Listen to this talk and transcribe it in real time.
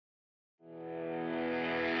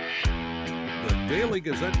Daily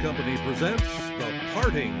Gazette Company presents the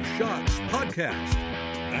Parting Shots Podcast.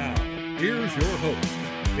 Now, here's your host,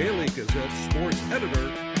 Daily Gazette sports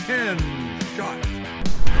editor, Ken Schott.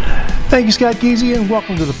 Thank you, Scott Geezy, and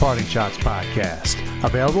welcome to the Parting Shots Podcast.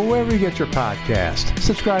 Available wherever you get your podcast.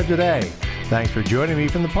 Subscribe today. Thanks for joining me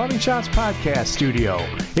from the Parting Shots Podcast studio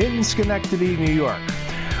in Schenectady, New York.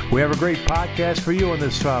 We have a great podcast for you on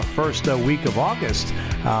this first week of August.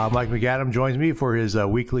 Mike McAdam joins me for his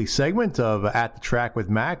weekly segment of At the Track with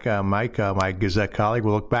Mac. Mike, my Gazette colleague,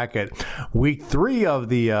 will look back at week 3 of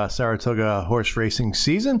the Saratoga horse racing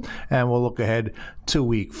season, and we'll look ahead to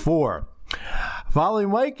week 4. Following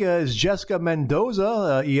Mike is Jessica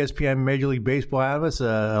Mendoza, ESPN Major League Baseball analyst,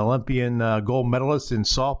 Olympian gold medalist in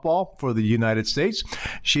softball for the United States.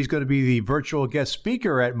 She's going to be the virtual guest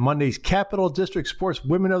speaker at Monday's Capital District Sports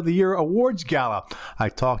Women of the Year Awards Gala. I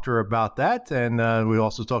talked to her about that, and we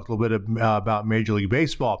also talked a little bit about Major League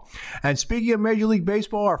Baseball. And speaking of Major League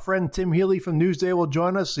Baseball, our friend Tim Healey from Newsday will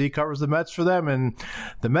join us. He covers the Mets for them, and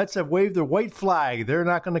the Mets have waved their white flag. They're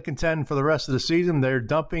not going to contend for the rest of the season. They're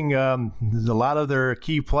dumping a lot of their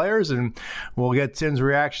key players, and we'll get Tim's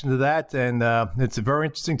reaction to that. And it's a very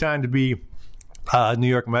interesting time to be a New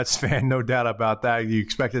York Mets fan, no doubt about that. You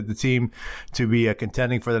expected the team to be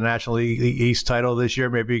contending for the National League East title this year.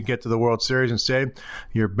 Maybe you can get to the World Series instead.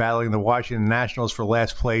 You're battling the Washington Nationals for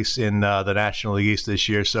last place in the National League East this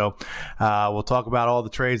year. So we'll talk about all the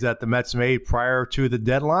trades that the Mets made prior to the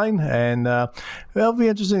deadline, and it'll be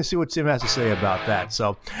interesting to see what Tim has to say about that.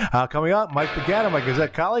 So coming up, Mike McAdam, my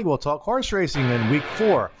Gazette colleague, will talk horse racing in week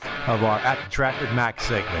 4 of our At the Track with Mac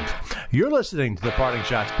segment. You're listening to the Parting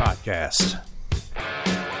Shots Podcast.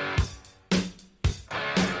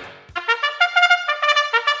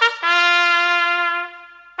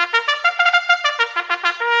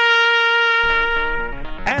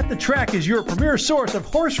 At the Track is your premier source of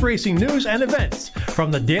horse racing news and events,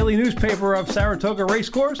 from the daily newspaper of Saratoga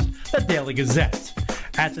Racecourse, the Daily Gazette.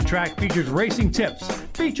 At the Track features racing tips,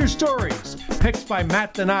 featured stories, picks by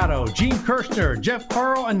Matt Donato, Gene Kirshner, Jeff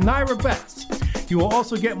Carl, and Naira Betts. You will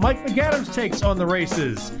also get Mike McAdam's takes on the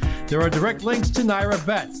races. There are direct links to Naira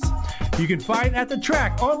Betts. You can find At the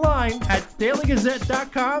Track online at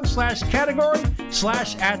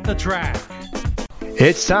dailygazette.com/category/at-the-track.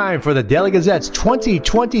 It's time for the Daily Gazette's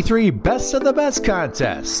 2023 Best of the Best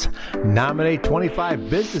contest. Nominate 25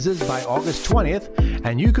 businesses by August 20th,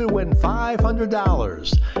 and you could win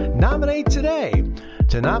 $500. Nominate today.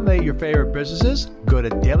 To nominate your favorite businesses, go to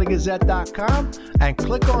dailygazette.com and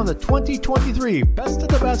click on the 2023 Best of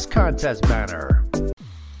the Best contest banner.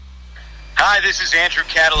 Hi, this is Andrew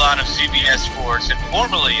Catalan of CBS Sports and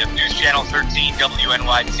formerly of News Channel 13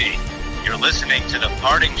 WNYT. You're listening to the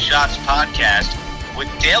Parting Shots Podcast with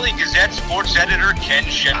Daily Gazette sports editor Ken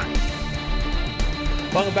Schott.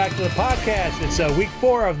 Welcome back to the podcast. It's week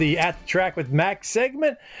 4 of the At the Track with Mac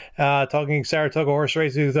segment, talking Saratoga horse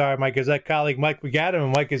racing with my Gazette colleague Mike McAdam.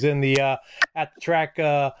 And Mike is in the At the Track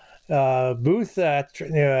booth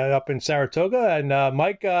up in Saratoga. And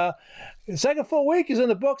Mike, the second full week is in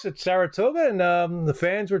the books at Saratoga, and the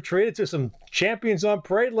fans were treated to some champions on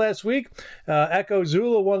parade last week. Echo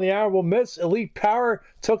Zulu won the honorable miss. Elite Power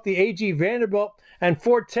took the AG Vanderbilt, and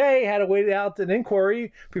Forte had to wait out an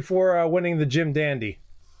inquiry before winning the Jim Dandy.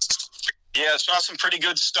 Yeah, saw some pretty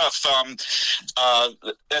good stuff.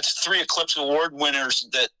 That's 3 Eclipse Award winners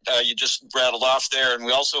that you just rattled off there, and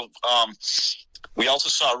we also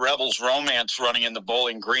saw Rebels Romance running in the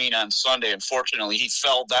Bowling Green on Sunday. Unfortunately, he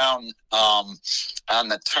fell down on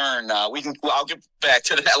the turn. I'll get back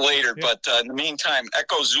to that later. Yeah. But in the meantime,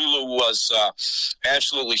 Echo Zulu was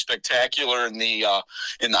absolutely spectacular in the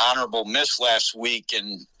honorable miss last week,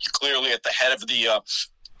 and clearly at the head of the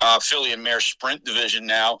filly and mare sprint division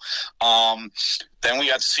now. Then we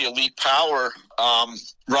got to see Elite Power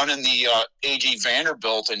running the AG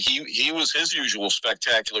Vanderbilt, and he was his usual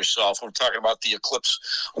spectacular self. We're talking about the Eclipse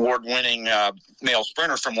Award-winning male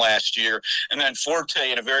sprinter from last year. And then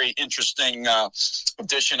Forte in a very interesting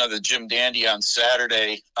edition of the Jim Dandy on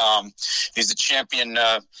Saturday. He's the champion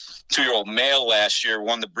 2-year-old male last year,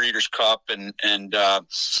 won the Breeders' Cup, and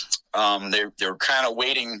they were kind of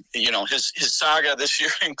waiting. You know, his saga this year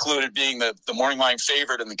included being the morning line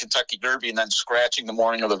favorite in the Kentucky Derby and then scratching the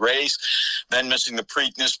morning of the race, then missing the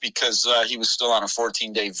Preakness because he was still on a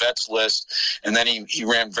 14-day vets list. And then he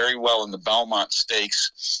ran very well in the Belmont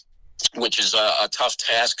Stakes, which is a tough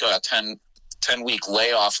task, 10-week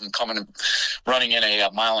layoff and running in a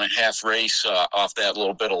 1.5-mile race off that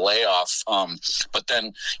little bit of layoff. But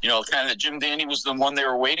then, kind of the Jim Dandy was the one they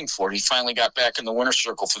were waiting for. He finally got back in the winner's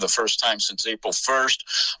circle for the first time since April 1st.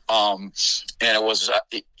 And it was,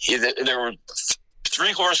 there were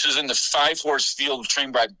 3 horses in the 5-horse field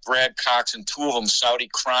trained by Brad Cox, and 2 of them, Saudi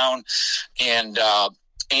Crown and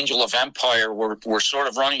Angel of Empire, were sort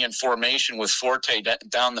of running in formation with Forte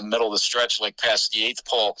down the middle of the stretch, like past the 8th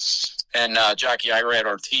pole. And jockey Irad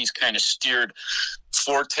Ortiz kind of steered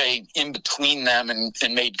Forte in between them and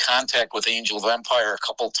made contact with Angel of Empire a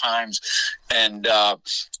couple times, and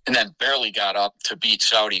then barely got up to beat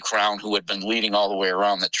Saudi Crown, who had been leading all the way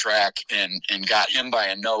around the track, and got him by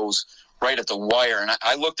a nose right at the wire. And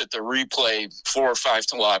I looked at the replay 4 or 5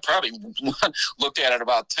 times. Well, I probably looked at it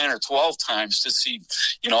about 10 or 12 times to see,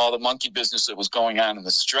 all the monkey business that was going on in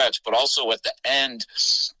the stretch. But also at the end,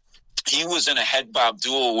 he was in a head bob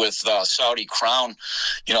duel with Saudi Crown,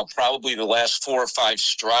 probably the last 4 or 5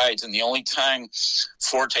 strides. And the only time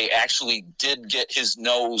Forte actually did get his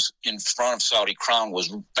nose in front of Saudi Crown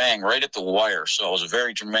was bang, right at the wire. So it was a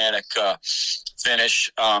very dramatic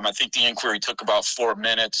finish. I think the inquiry took about 4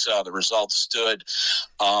 minutes. The result stood.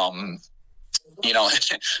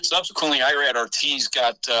 Subsequently, Irad Ortiz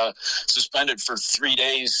got suspended for 3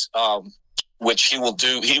 days, which he will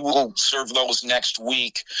do. He will serve those next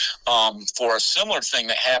week for a similar thing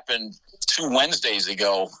that happened 2 Wednesdays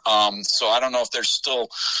ago. So I don't know if they're still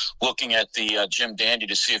looking at the Jim Dandy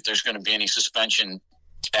to see if there's going to be any suspension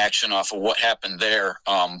action off of what happened there.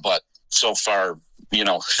 But so far,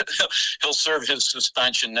 he'll serve his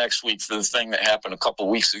suspension next week for the thing that happened a couple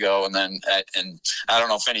weeks ago. And then, and I don't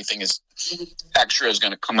know if anything extra is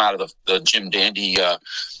going to come out of the Jim Dandy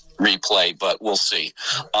replay, but we'll see.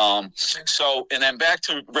 And then back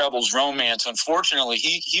to Rebels Romance. Unfortunately,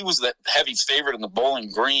 he was the heavy favorite in the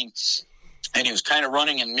Bowling Green, and he was kind of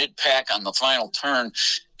running in mid-pack on the final turn,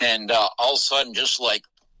 and all of a sudden, just like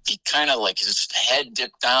he kind of like his head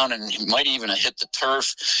dipped down, and he might even have hit the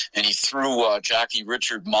turf, and he threw jockey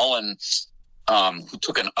Richard Mullen, who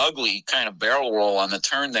took an ugly kind of barrel roll on the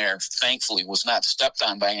turn there. Thankfully, was not stepped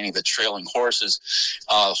on by any of the trailing horses.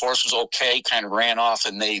 The horse was okay, kind of ran off,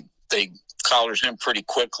 and they collared him pretty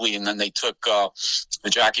quickly, and then they took the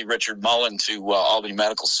jockey Richard Mullen to Albany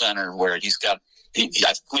Medical Center, where I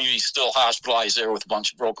believe he's still hospitalized there with a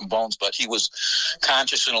bunch of broken bones, but he was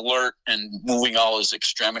conscious and alert and moving all his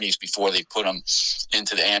extremities before they put him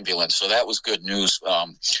into the ambulance. So that was good news.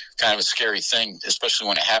 Kind of a scary thing, especially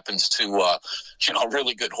when it happens to a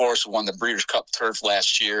really good horse who won the Breeders' Cup Turf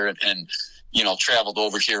last year and traveled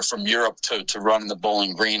over here from Europe to run in the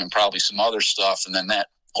Bowling Green and probably some other stuff. And then that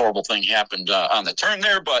horrible thing happened on the turn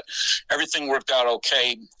there, but everything worked out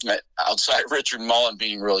okay outside Richard Mullen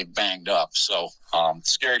being really banged up. So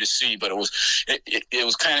scary to see, but it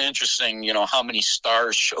was kind of interesting, how many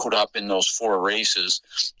stars showed up in those 4 races.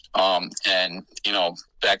 And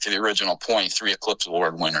back to the original point, 3 Eclipse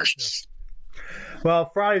Award winners.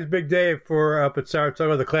 Well, Friday's big day for up at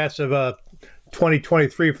Saratoga. The class of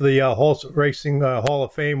 2023 for the Horse Racing Hall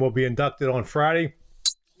of Fame will be inducted on Friday.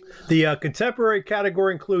 The contemporary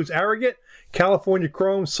category includes Arrogate, California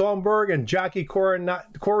Chrome, Songbird, and jockey Corey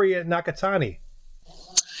Nakatani.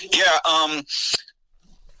 Yeah,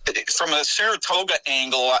 from a Saratoga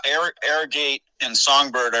angle, Arrogate and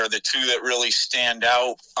Songbird are the 2 that really stand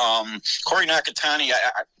out. Corey Nakatani,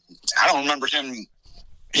 I don't remember him.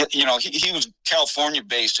 He was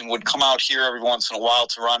California-based and would come out here every once in a while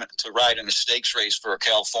to ride in a stakes race for a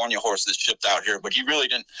California horse that shipped out here. But he really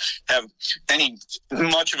didn't have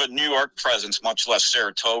much of a New York presence, much less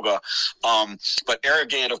Saratoga. But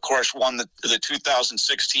Arrogate, of course, won the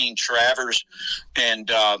 2016 Travers and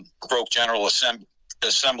broke General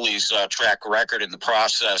Assembly's track record in the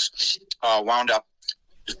process. Wound up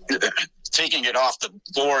taking it off the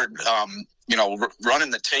board,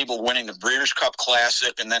 running the table, winning the Breeders' Cup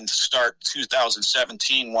Classic, and then to start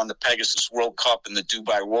 2017, won the Pegasus World Cup and the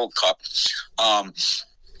Dubai World Cup.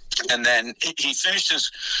 And then he finished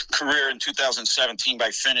his career in 2017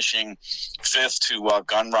 by finishing 5th to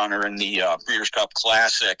Gunrunner in the Breeders' Cup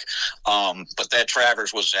Classic. But that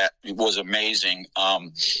Travers was amazing,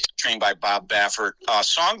 trained by Bob Baffert.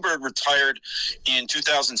 Songbird retired in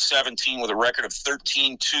 2017 with a record of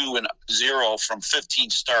 13-2-0 from 15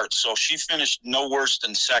 starts. So she finished no worse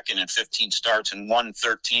than second in 15 starts and won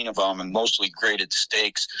 13 of them, and mostly graded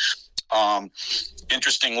stakes.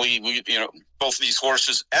 Interestingly, both of these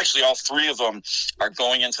horses, actually all 3 of them, are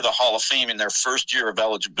going into the Hall of Fame in their first year of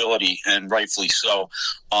eligibility, and rightfully so.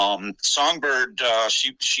 Songbird,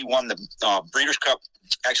 she won the Breeders' Cup.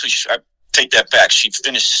 Actually, I take that back. She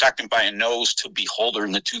finished second by a nose to Beholder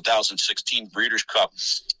in the 2016 Breeders' Cup.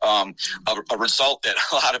 A result that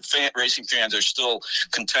a lot of racing fans are still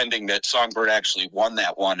contending that Songbird actually won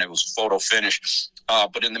that one. It was photo finish.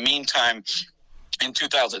 But in the meantime,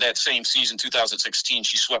 in that same season, 2016,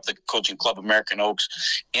 she swept the Coaching Club American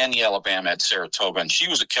Oaks and the Alabama at Saratoga. And she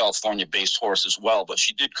was a California-based horse as well, but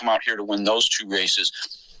she did come out here to win those 2 races.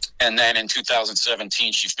 And then in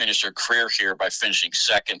 2017, she finished her career here by finishing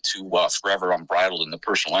second to Forever Unbridled in the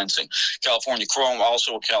Personal Ensign. California Chrome,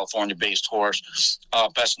 also a California-based horse,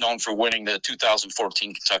 best known for winning the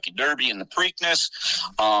 2014 Kentucky Derby in the Preakness,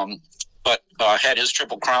 but had his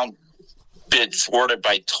Triple Crown bid thwarted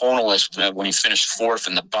by Tonalist when he finished 4th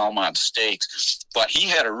in the Belmont Stakes. But he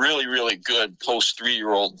had a really, really good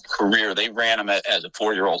post-3-year-old career. They ran him as a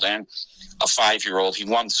 4-year-old and a 5-year-old. He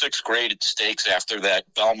won 6 graded stakes after that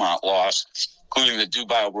Belmont loss, including the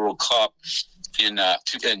Dubai World Cup in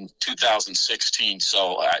 2016.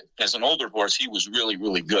 So as an older horse, he was really,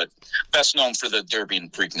 really good. Best known for the Derby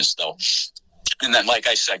and Preakness, though. And then, like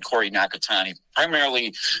I said, Corey Nakatani,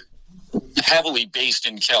 primarily heavily based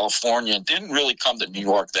in California, didn't really come to New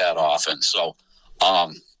York that often. So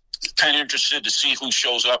kind of interested to see who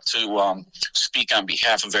shows up to speak on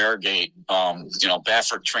behalf of Arrogate.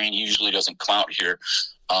 Baffert Train usually doesn't count here,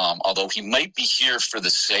 although he might be here for the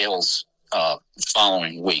sales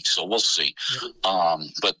following week. So we'll see.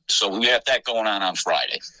 But so we have that going on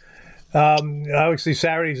Friday. Obviously,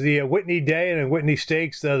 Saturday's the Whitney Day and Whitney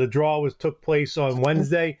Stakes. The draw took place on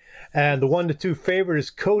Wednesday, and the 1-2 favorite is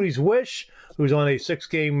Cody's Wish, who's on a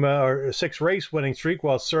 6-race winning streak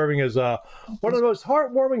while serving as one of the most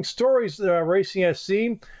heartwarming stories racing has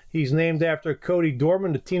seen. He's named after Cody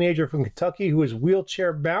Dorman, a teenager from Kentucky who is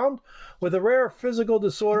wheelchair bound with a rare physical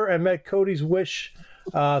disorder, and met Cody's Wish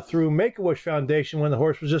through Make-A-Wish Foundation when the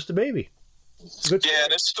horse was just a baby. Yeah,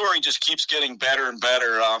 this story just keeps getting better and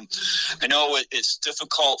better. I know it's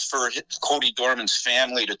difficult for Cody Dorman's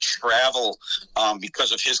family to travel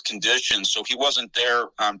because of his condition, so he wasn't there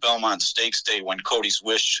on Belmont Stakes Day when Cody's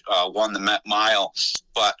Wish won the Met Mile.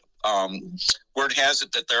 But word has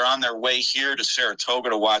it that they're on their way here to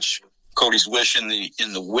Saratoga to watch Cody's Wish in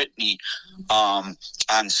the Whitney on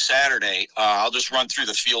Saturday. I'll just run through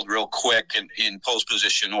the field real quick in post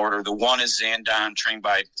position order. The 1 is Zandon, trained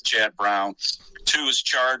by Chad Brown. 2 is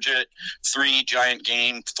Charge It. 3, Giant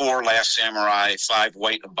Game. 4, Last Samurai. 5,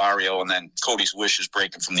 White Abario. And then Cody's Wish is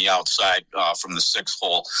breaking from the outside from the 6th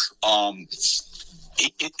hole.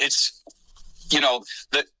 It's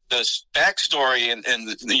the backstory and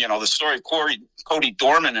the story of Cody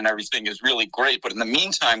Dorman and everything is really great. But in the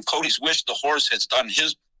meantime, Cody's Wish, the horse, has done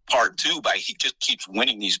his part too he just keeps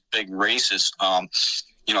winning these big races.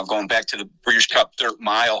 Going back to the Breeders' Cup Dirt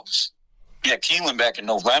Mile at Keeneland back in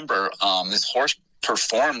November, this horse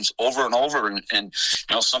performs over and over, and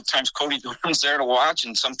sometimes Cody Dorman's there to watch,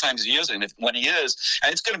 and sometimes he isn't. When he is,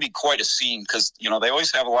 and it's going to be quite a scene because they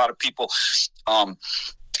always have a lot of people in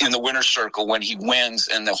the winner's circle when he wins,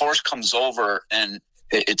 and the horse comes over, and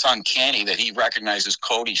it's uncanny that he recognizes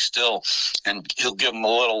Cody still, and he'll give him a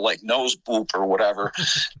little nose boop or whatever.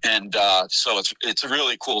 And so it's a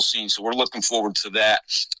really cool scene. So we're looking forward to that.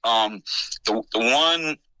 The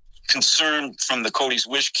one concern from the Cody's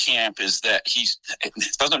Wish camp is that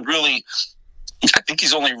I think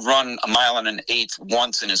he's only run 1 1/8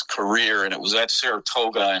 once in his career, and it was at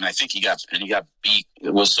Saratoga, and I think he got beat.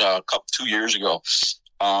 It was 2 years ago.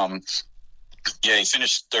 He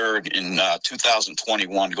finished 3rd in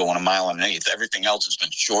 2021, going 1 1/8. Everything else has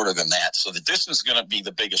been shorter than that. So the distance is going to be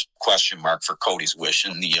the biggest question mark for Cody's Wish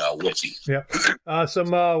in the Whitney. Yeah.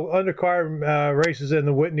 Some undercard races in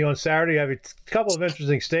the Whitney on Saturday. I have a couple of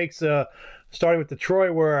interesting stakes, starting with the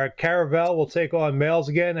Troy, where Caravel will take on Males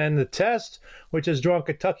again, and the Test, which has drawn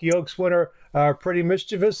Kentucky Oaks winner Pretty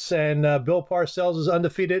Mischievous, and Bill Parcells'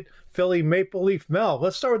 undefeated filly Maple Leaf Mel.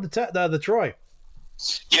 Let's start with the Troy.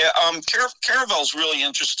 Yeah, Caravel's really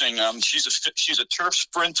interesting. She's a turf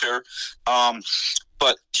sprinter,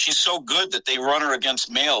 but she's so good that they run her against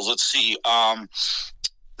males. Let's see.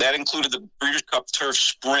 That included the Breeders' Cup Turf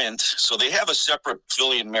Sprint, so they have a separate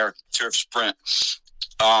filly and mare turf sprint.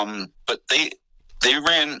 But they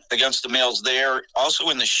ran against the males there. Also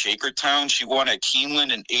in the Shakertown, she won at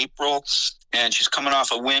Keeneland in April, and she's coming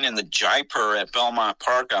off a win in the Jaipur at Belmont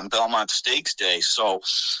Park on Belmont Stakes Day. So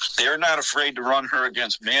they're not afraid to run her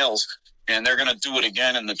against males, and they're going to do it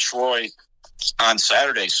again in the Troy on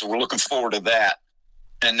Saturday. So we're looking forward to that.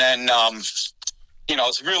 And then,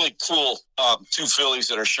 it's really cool. 2 fillies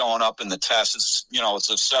that are showing up in the Test. It's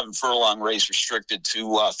a 7-furlong race restricted to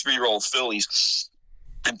 3-year-old fillies.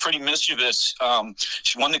 And Pretty Mischievous,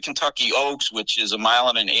 she won the Kentucky Oaks, which is 1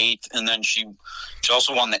 1/8, and then she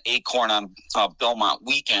also won the Acorn on Belmont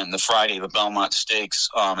Weekend, the Friday of the Belmont Stakes,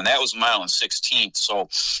 and that was 1 1/16. So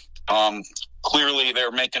clearly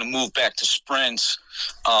they're making a move back to sprints,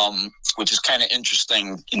 which is kind of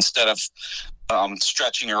interesting instead of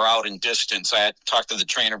stretching her out in distance. I had talked to the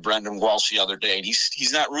trainer, Brendan Walsh, the other day, and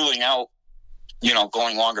he's not ruling out,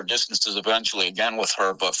 going longer distances eventually again with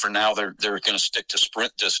her. But for now, they're going to stick to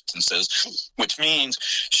sprint distances, which means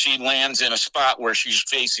she lands in a spot where she's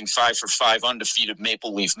facing 5-for-5 undefeated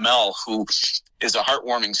Maple Leaf Mel, who is a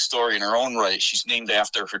heartwarming story in her own right. She's named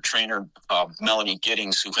after her trainer, Melanie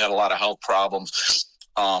Giddings, who had a lot of health problems.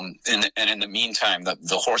 And in the meantime,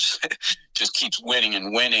 the horse just keeps winning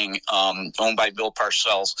and winning, owned by Bill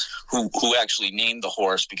Parcells, who actually named the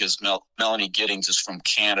horse because Melanie Giddings is from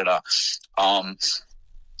Canada.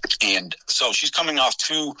 And so she's coming off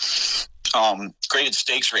 2 graded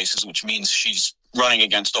stakes races, which means she's running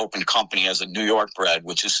against open company as a New York bred,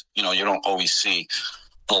 which is, you don't always see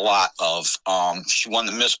a lot of. She won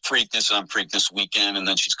the Miss Preakness on Preakness weekend, and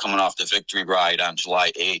then she's coming off the victory ride on July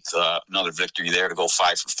 8th, another victory there to go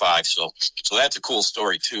 5-for-5. So that's a cool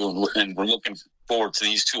story too, and we're looking forward to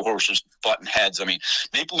these 2 horses butting heads. I mean,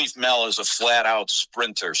 Maple Leaf Mel is a flat out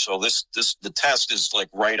sprinter, so the test is like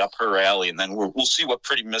right up her alley, and then we'll see what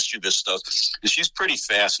Pretty Mischievous does. She's pretty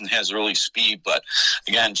fast and has early speed, but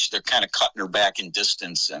again, they're kind of cutting her back in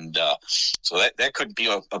distance, and so that could be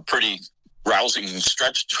a pretty rousing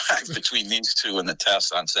stretch drive between these 2 in the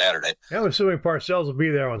test on Saturday. I'm assuming Parcells will be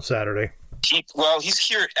there on Saturday. He's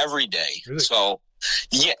here every day. Really? So,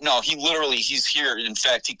 he's here. In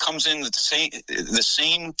fact, he comes in the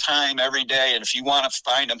same time every day, and if you want to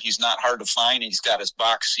find him, he's not hard to find. He's got his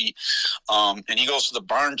box seat, and he goes to the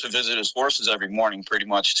barn to visit his horses every morning pretty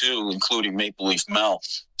much too, including Maple Leaf Mel.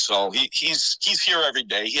 So he's here every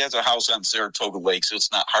day. He has a house on Saratoga Lake, so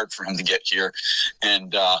it's not hard for him to get here.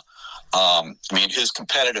 And his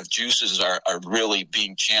competitive juices are really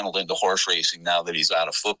being channeled into horse racing now that he's out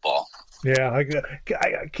of football. Yeah,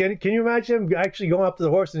 can you imagine him actually going up to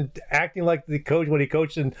the horse and acting like the coach when he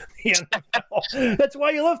coached in the NFL? That's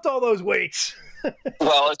why you lift all those weights.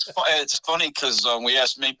 Well, it's funny because we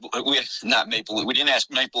didn't ask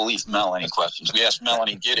Maple Leaf Mel any questions. We asked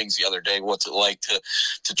Melanie Giddings the other day what's it like to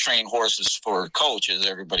train horses for coach, as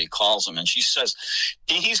everybody calls him, and she says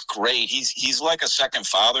he's great. He's like a second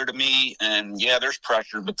father to me. And yeah, there's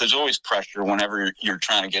pressure, but there's always pressure whenever you're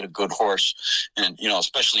trying to get a good horse, and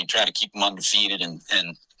especially trying to keep him undefeated and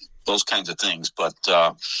those kinds of things. But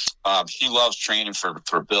he loves training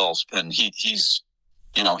for Bills, and he's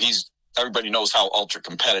everybody knows how ultra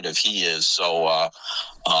competitive he is. So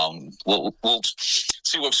we'll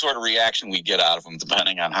see what sort of reaction we get out of him,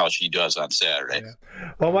 depending on how she does on Saturday.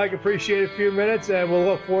 Yeah. Well, Mike, appreciate a few minutes, and we'll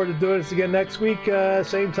look forward to doing this again next week.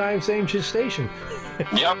 Same time, same station.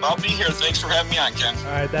 Yep, I'll be here. Thanks for having me on, Ken.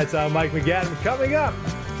 All right, that's Mike McGadden. Coming up,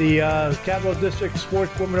 the Capital District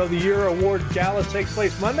Sportswoman of the Year Award Gala takes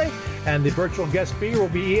place Monday, and the virtual guest speaker will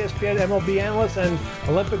be ESPN MLB analyst and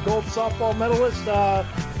Olympic gold softball medalist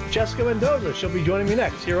Jessica Mendoza. She'll be joining me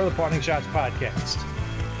next here on the Parting Shots podcast.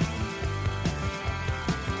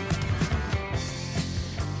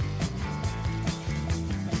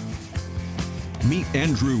 Meet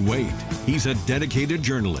Andrew Waite. He's a dedicated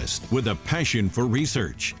journalist with a passion for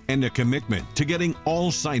research and a commitment to getting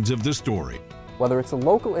all sides of the story. Whether it's a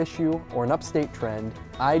local issue or an upstate trend,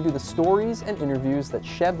 I do the stories and interviews that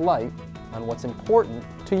shed light on what's important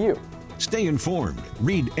to you. Stay informed.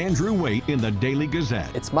 Read Andrew Waite in the Daily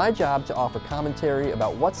Gazette. It's my job to offer commentary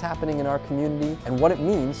about what's happening in our community and what it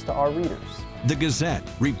means to our readers. The Gazette,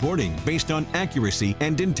 reporting based on accuracy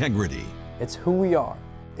and integrity. It's who we are.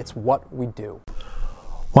 It's what we do.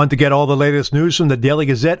 Want to get all the latest news from the Daily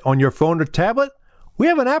Gazette on your phone or tablet? We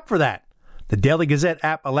have an app for that. The Daily Gazette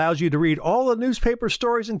app allows you to read all the newspaper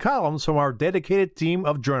stories and columns from our dedicated team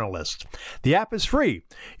of journalists. The app is free.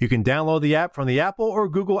 You can download the app from the Apple or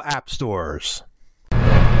Google App Stores.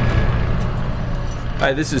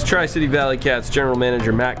 Hi, this is Tri-City Valley Cats General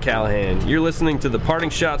Manager Matt Callahan. You're listening to the Parting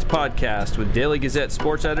Shots podcast with Daily Gazette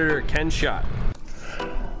sports editor Ken Schott.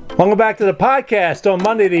 Welcome back to the podcast. On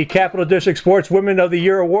Monday, the Capital District Sports Women of the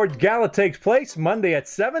Year Awards Gala takes place Monday at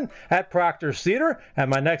 7 at Proctor's Theater. And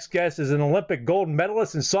my next guest is an Olympic gold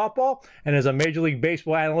medalist in softball and is a Major League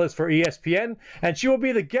Baseball analyst for ESPN. And she will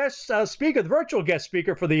be the guest speaker, the virtual guest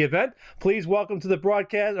speaker for the event. Please welcome to the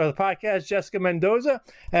broadcast or the podcast, Jessica Mendoza.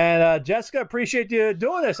 And Jessica, appreciate you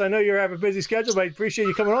doing this. I know you have a busy schedule, but I appreciate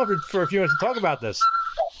you coming on for a few minutes to talk about this.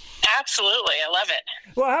 Absolutely. I love it.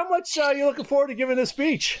 Well, how much are you looking forward to giving this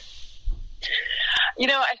speech?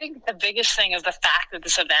 I think the biggest thing is the fact that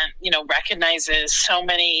this event, recognizes so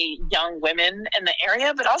many young women in the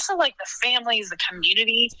area, but also like the families, the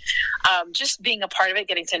community, just being a part of it,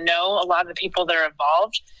 getting to know a lot of the people that are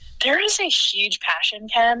involved. There is a huge passion,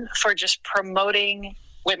 Ken, for just promoting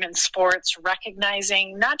women's sports,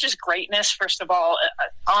 recognizing not just greatness, first of all,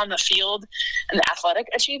 on the field and the athletic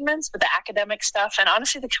achievements, but the academic stuff and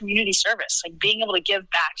honestly the community service, like being able to give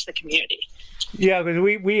back to the community. Yeah, because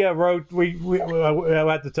we I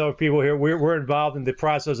have to tell people here we're involved in the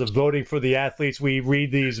process of voting for the athletes. We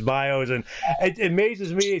read these bios, and it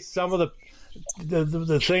amazes me some of the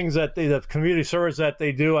things that the community service that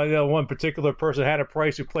they do. I know one particular person, Hannah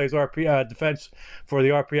Price, who plays defense for the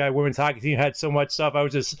RPI women's hockey team, had so much stuff.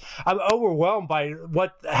 I'm overwhelmed by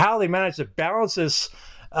how they manage to balance this,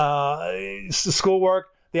 the schoolwork,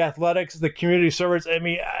 the athletics, the community service. I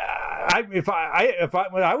mean, I don't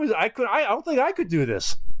think I could do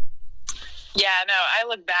this. Yeah, no, I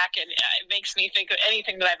look back and it makes me think of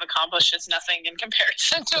anything that I've accomplished is nothing in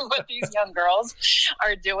comparison to what these young girls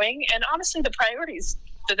are doing. And honestly, the priorities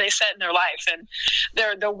that they set in their life, and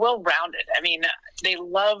they're well-rounded. I mean, they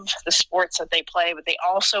love the sports that they play, but they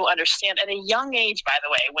also understand at a young age, by the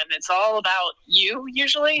way, when it's all about you,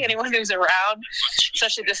 usually, anyone who's around,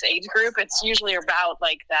 especially this age group, it's usually about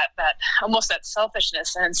like that almost that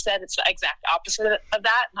selfishness. And instead, it's the exact opposite of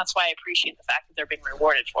that. And that's why I appreciate the fact that they're being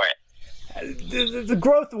rewarded for it. The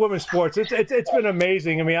growth of women's sports, it's been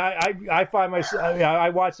amazing. I mean, I find myself, I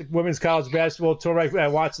watch the women's college basketball tournament. I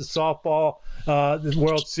watch the softball, the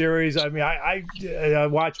World Series. I mean, I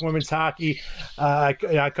watch women's hockey.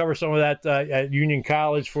 I cover some of that at Union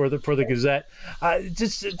College for the Gazette.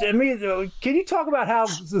 Can you talk about how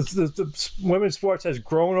the women's sports has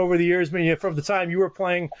grown over the years? I mean, from the time you were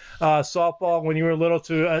playing softball when you were little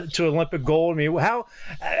to Olympic gold. I mean,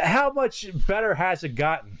 how much better has it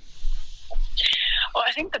gotten? Well,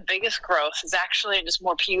 I think the biggest growth is actually just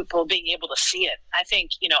more people being able to see it. I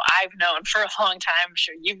think, I've known for a long time, I'm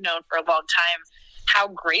sure you've known for a long time, how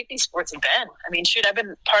great these sports have been. I mean, I've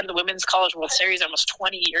been part of the Women's College World Series almost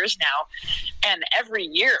 20 years now. And every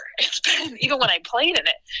year it's been, even when I played in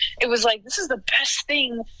it, it was like, this is the best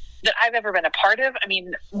thing that I've ever been a part of. I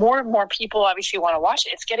mean, more and more people obviously want to watch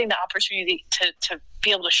it. It's getting the opportunity to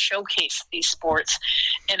be able to showcase these sports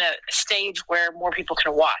in a stage where more people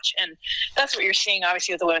can watch. And that's what you're seeing,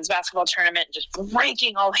 obviously, with the women's basketball tournament, just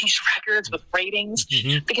breaking all these records with ratings,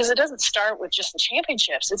 because it doesn't start with just the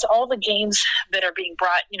championships. It's all the games that are being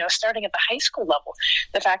brought, starting at the high school level.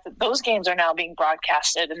 The fact that those games are now being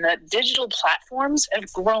broadcasted and the digital platforms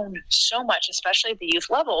have grown so much, especially at the youth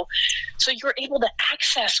level. So you're able to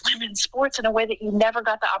access women's sports in a way that you never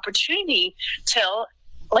got the opportunity till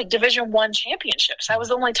like Division I championships. That was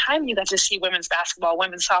the only time you got to see women's basketball,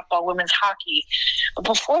 women's softball, women's hockey. But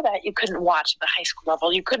before that, you couldn't watch at the high school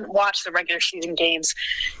level. You couldn't watch the regular season games.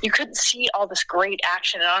 You couldn't see all this great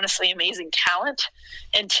action and honestly amazing talent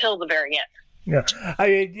until the very end. Yeah, I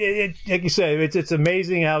mean, like you said, it's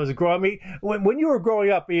amazing how it's growing. I mean, when you were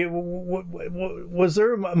growing up, was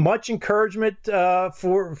there much encouragement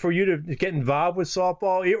for you to get involved with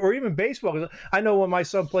softball or even baseball? Because I know when my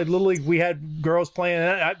son played Little League, we had girls playing.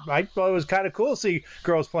 I thought it was kind of cool to see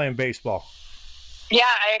girls playing baseball. Yeah,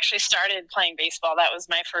 I actually started playing baseball. That was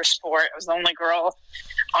my first sport. I was the only girl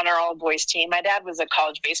on our all-boys team. My dad was a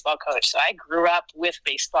college baseball coach, so I grew up with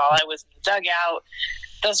baseball. I was in the dugout.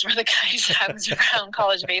 Those were the guys I was around,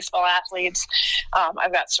 college baseball athletes.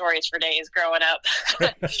 I've got stories for days growing up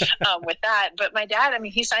with that. But my dad,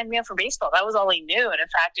 he signed me up for baseball. That was all he knew. And in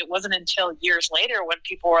fact, it wasn't until years later when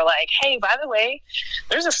people were like, hey, by the way,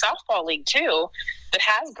 there's a softball league too that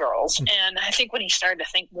has girls. And I think when he started to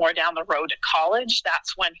think more down the road at college,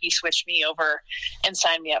 that's when he switched me over and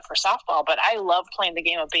signed me up for softball. But I love playing the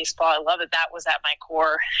game of baseball. I love that was at my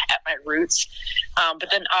core, at my roots. But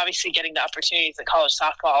then obviously getting the opportunities at college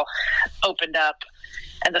softball opened up,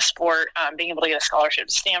 and the sport, being able to get a scholarship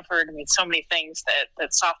to Stanford. So many things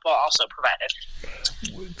that softball also provided.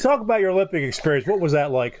 Talk about your Olympic experience. What was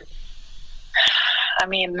that like?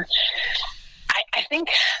 I think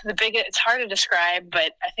it's hard to describe,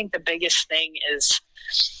 but I think the biggest thing is,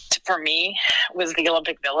 for me, was the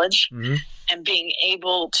Olympic Village and being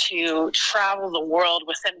able to travel the world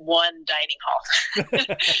within one dining hall.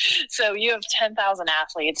 So you have 10,000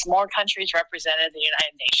 athletes, more countries represented in the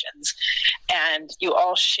United Nations, and you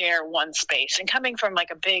all share one space. And coming from a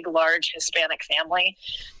big, large Hispanic family,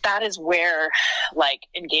 that is where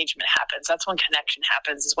engagement happens. That's when connection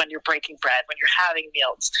happens, is when you're breaking bread, when you're having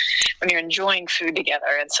meals, when you're enjoying food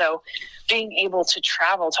together. And so being able to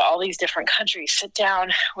travel to all these different countries, sit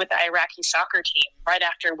down with the Iraqi soccer team right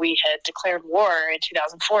after we had declared war in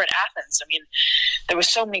 2004 in Athens. There was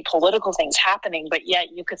so many political things happening, but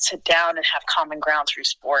yet you could sit down and have common ground through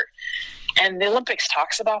sport. And the Olympics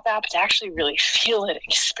talks about that, but to actually really feel it,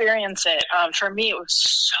 experience it, for me, it was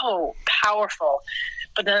so powerful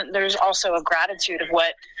but then there's also a gratitude of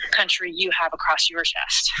what country you have across your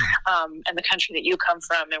chest, and the country that you come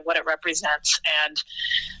from and what it represents. And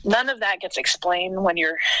none of that gets explained when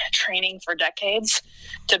you're training for decades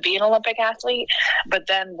to be an Olympic athlete. But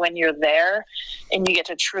then when you're there and you get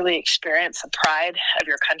to truly experience the pride of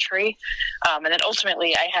your country, and then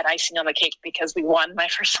ultimately I had icing on the cake because we won my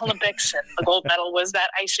first Olympics, and the gold medal was that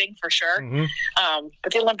icing for sure.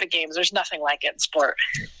 But the Olympic Games, there's nothing like it in sport.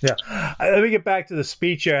 Yeah. Let me get back to the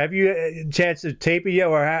speech here. Have you had a chance to tape it yet?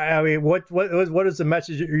 Or I mean, what is the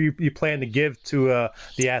message you plan to give to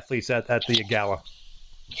the athletes at the gala?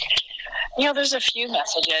 There's a few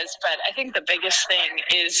messages, but I think the biggest thing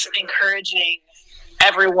is encouraging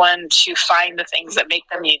everyone to find the things that make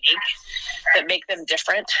them unique, that make them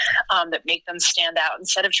different, that make them stand out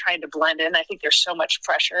instead of trying to blend in. I think there's so much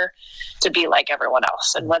pressure to be like everyone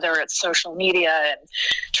else. And whether it's social media and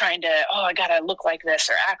trying to, I got to look like this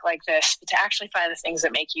or act like this, but to actually find the things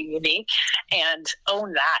that make you unique and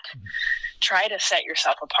own that. Try to set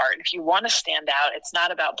yourself apart. If you want to stand out, it's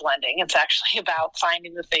not about blending. It's actually about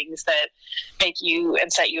finding the things that make you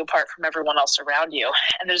and set you apart from everyone else around you.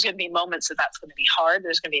 And there's going to be moments that's going to be hard.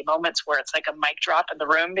 There's going to be moments where it's like a mic drop in the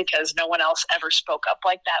room because no one else ever spoke up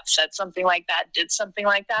like that, said something like that, did something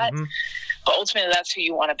like that. But ultimately, that's who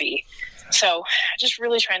you want to be. So just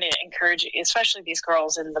really trying to encourage, especially these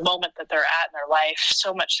girls in the moment that they're at in their life,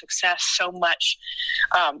 so much success, so much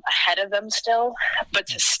ahead of them still, but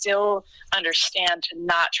to still understand to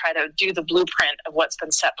not try to do the blueprint of what's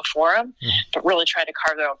been set before them, but really try to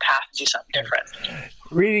carve their own path and do something different.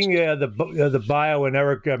 Reading the bio in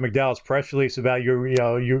Eric McDowell's press release about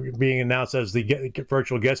you being announced as the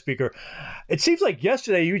virtual guest speaker, it seems like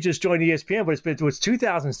yesterday you just joined ESPN, but it was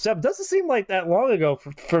 2007. Doesn't seem like that long ago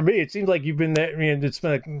for me. It seems like you've been there. I mean, it's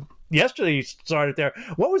been yesterday you started there.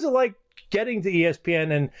 What was it like getting to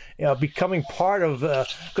ESPN and becoming part of?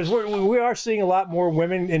 Because we are seeing a lot more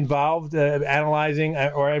women involved, analyzing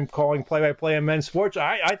or I'm calling play-by-play in men's sports.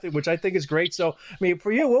 I think, which I think is great. So, I mean,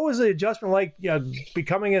 for you, what was the adjustment like?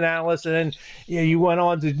 Becoming an analyst, and then you went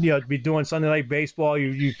on to be doing Sunday Night Baseball.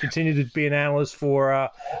 You continued to be an analyst for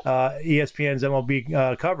ESPN's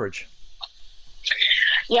MLB coverage.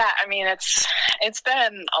 Yeah, I mean, it's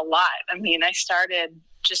been a lot. I mean, I started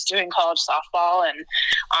just doing college softball, and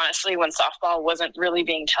honestly, when softball wasn't really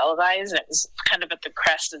being televised, it was kind of at the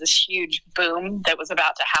crest of this huge boom that was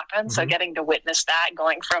about to happen. So getting to witness that,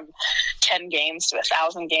 going from 10 games to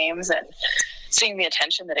 1,000 games, and seeing the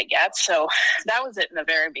attention that it gets. So that was it in the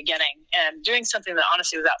very beginning, and doing something that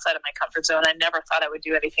honestly was outside of my comfort zone. I never thought I would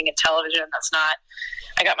do anything in television.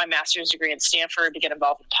 I got my master's degree at Stanford to get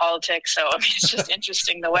involved in politics. So, I mean, it's just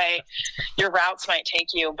interesting the way your routes might take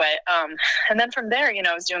you. But, and then from there,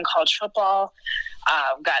 I was doing college football,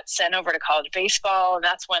 got sent over to college baseball. And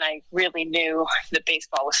that's when I really knew that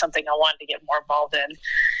baseball was something I wanted to get more involved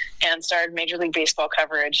in, and started Major League Baseball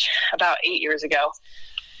coverage about 8 years ago.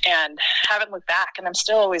 And haven't looked back, and I'm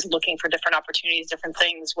still always looking for different opportunities, different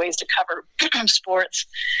things, ways to cover sports,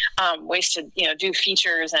 ways to do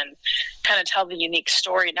features and kind of tell the unique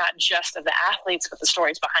story, not just of the athletes, but the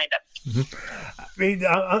stories behind them. I mean,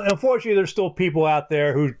 unfortunately, there's still people out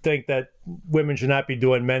there who think that women should not be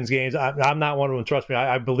doing men's games. I'm not one of them. Trust me.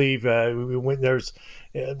 I believe when there's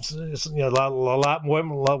a lot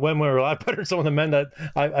more women are a lot better than some of the men that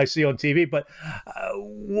I see on TV. But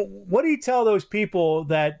what do you tell those people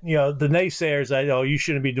that the naysayers that you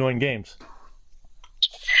shouldn't be doing games?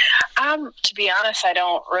 To be honest, I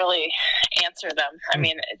don't really answer them. I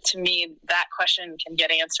mean, to me, that question can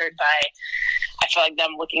get answered by, I feel like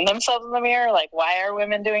them looking themselves in the mirror, like, why are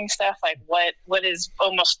women doing stuff? Like, what is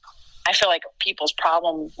almost, I feel like people's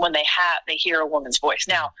problem when they hear a woman's voice.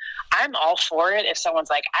 Now, I'm all for it if someone's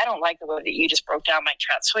like, I don't like the way that you just broke down Mike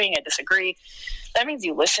Trout's swing, I disagree. That means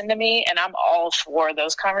you listen to me, and I'm all for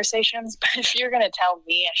those conversations. But if you're going to tell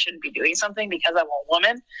me I shouldn't be doing something because I'm a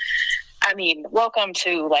woman, I mean, welcome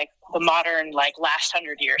to the modern last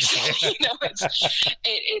 100 years.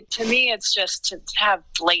 To me, it's just to have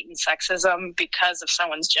blatant sexism because of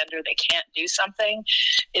someone's gender. They can't do something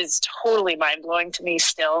is totally mind blowing to me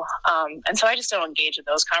still. And so I just don't engage in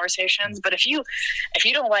those conversations. But if you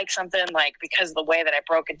don't like something because of the way that I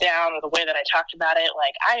broke it down or the way that I talked about it,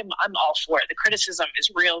 I'm all for it. The criticism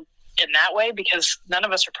is real in that way because none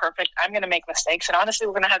of us are perfect. I'm going to make mistakes, and honestly,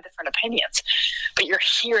 we're going to have different opinions. But you're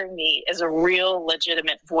hearing me as a real,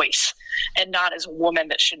 legitimate voice, and not as a woman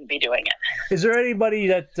that shouldn't be doing it. Is there anybody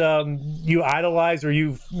that you idolize or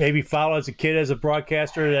you maybe follow as a kid as a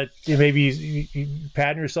broadcaster that maybe you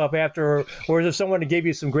pattern yourself after, or is there someone that gave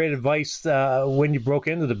you some great advice when you broke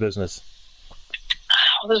into the business?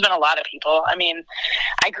 there's been a lot of people. I mean,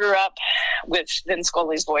 I grew up with Vin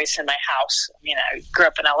Scully's voice in my house. I mean, I grew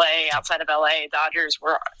up in LA, outside of LA. Dodgers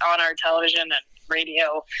were on our television and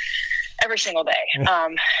radio every single day.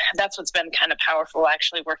 That's what's been kind of powerful,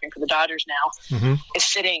 actually, working for the Dodgers now, is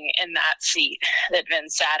sitting in that seat that Vin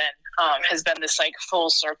sat in. Has been this like full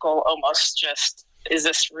circle, almost just, is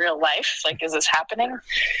this real life? Like, is this happening?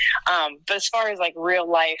 But as far as like real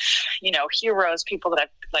life, heroes, people that I've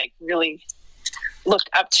like really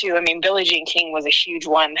looked up to, I mean, Billie Jean King was a huge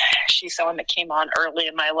one. She's someone that came on early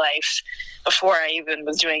in my life before I even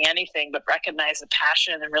was doing anything, but recognized the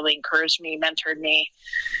passion and really encouraged me, mentored me,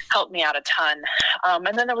 helped me out a ton.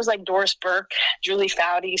 And then there was like Doris Burke, Julie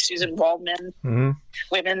Foudy, Susan Waldman,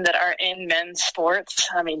 women that are in men's sports.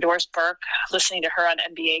 I mean, Doris Burke, listening to her on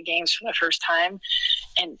NBA games for the first time.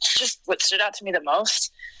 And just what stood out to me the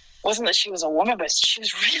most wasn't that she was a woman, but she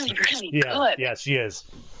was really, really good. Yeah, she is.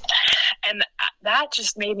 And that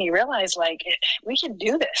just made me realize, like, we can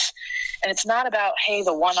do this. And it's not about, hey,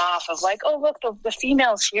 the one-off of like, oh, look, the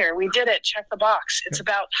females here. We did it. Check the box. It's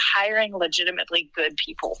about hiring legitimately good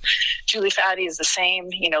people. Julie Foudy is the same,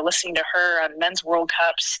 listening to her on men's World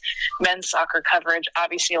Cups, men's soccer coverage,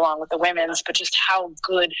 obviously along with the women's, but just how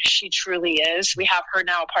good she truly is. We have her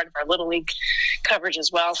now a part of our Little League coverage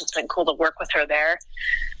as well, so it's been cool to work with her there.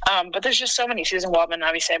 But there's just so many. Susan Waldman,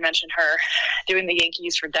 obviously I mentioned her, doing the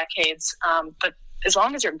Yankees for decades. But as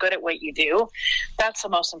long as you're good at what you do, that's the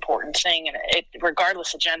most important thing. And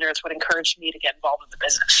regardless of gender, it's what encouraged me to get involved in the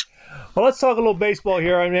business. Well, let's talk a little baseball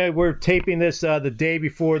here. I mean, we're taping this the day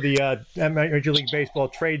before the Major League Baseball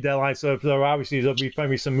trade deadline, so obviously there'll be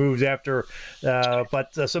probably some moves after, but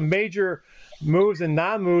some major moves and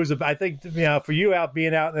non-moves. I think, for you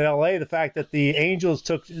being out in LA, the fact that the Angels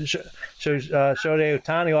took Shohei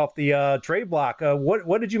Ohtani off the trade block.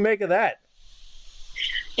 What did you make of that?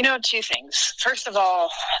 Two things. First of all,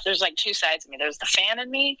 there's like two sides of me. There's the fan in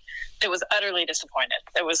me that was utterly disappointed.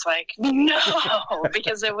 That was like, no,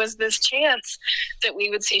 because there was this chance that we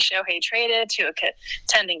would see Shohei traded to a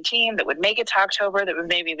contending team that would make it to October, that would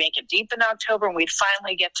maybe make it deep in October, and we'd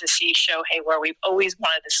finally get to see Shohei where we've always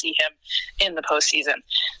wanted to see him in the postseason.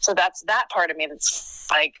 So that's that part of me that's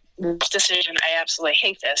like, this decision, I absolutely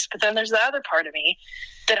hate this. But then there's the other part of me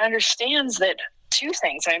that understands that two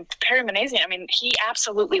things. I mean, Perry Manesian, he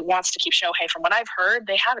absolutely wants to keep Shohei. From what I've heard,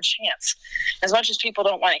 they have a chance. As much as people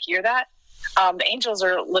don't want to hear that, the Angels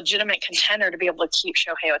are a legitimate contender to be able to keep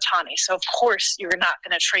Shohei Ohtani. So, of course, you're not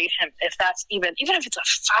going to trade him if that's even if it's a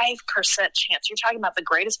 5% chance. You're talking about the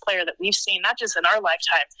greatest player that we've seen, not just in our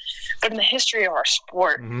lifetime, but in the history of our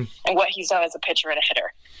sport and what he's done as a pitcher and a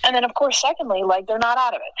hitter. And then, of course, secondly, they're not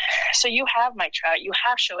out of it. So you have Mike Trout, you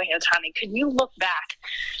have Shohei Ohtani. Could you look back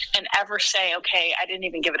and ever say, okay, I didn't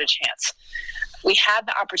even give it a chance? We had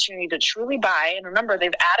the opportunity to truly buy. And remember,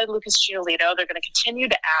 they've added Lucas Giolito. They're going to continue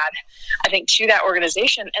to add, I think, to that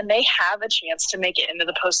organization. And they have a chance to make it into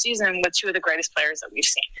the postseason with two of the greatest players that we've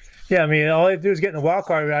seen. Yeah, all they have to do is get in the wild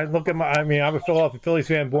card. I'm a Philadelphia Phillies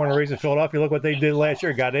fan, born and raised in Philadelphia. Look what they did last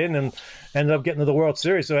year. Got in and ended up getting to the World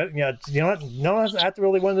Series. So, no one has to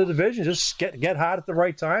really win the division. Just get hot at the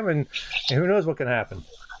right time, and who knows what can happen.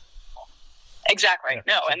 Exactly.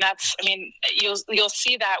 No, and that's, you'll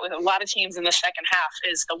see that with a lot of teams in the second half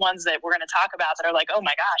is the ones that we're going to talk about that are like, oh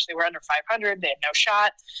my gosh, they were under 500, they had no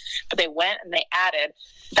shot, but they went and they added.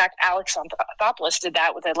 In fact, Alex Anthopoulos did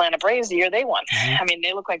that with Atlanta Braves the year they won.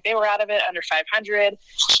 They looked like they were out of it, under 500.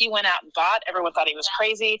 He went out and bought. Everyone thought he was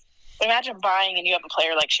crazy. Imagine buying and you have a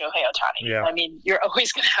player like Shohei Ohtani. Yeah. You're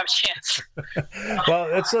always going to have a chance. Well,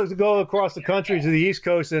 let's go across the country to the East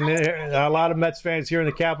Coast, and a lot of Mets fans here in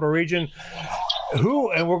the Capital Region.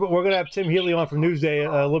 And we're going to have Tim Healey on from Newsday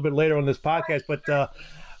a little bit later on this podcast. But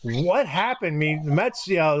what happened? The Mets,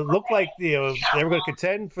 looked like they were going to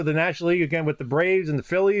contend for the National League again with the Braves and the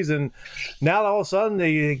Phillies, and now all of a sudden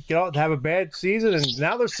they get out to have a bad season, and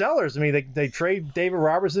now they're sellers. They trade David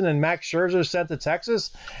Robertson and Max Scherzer sent to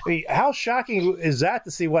Texas. How shocking is that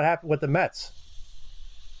to see what happened with the Mets?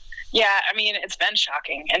 Yeah, it's been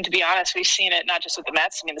shocking, and to be honest, we've seen it not just with the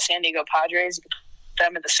Mets. The San Diego Padres,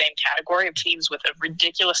 them in the same category of teams with a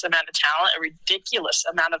ridiculous amount of talent, a ridiculous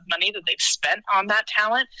amount of money that they've spent on that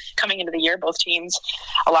talent coming into the year. Both teams,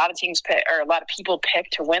 a lot of people pick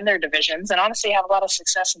to win their divisions and honestly have a lot of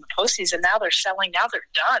success in the postseason. Now they're selling. Now they're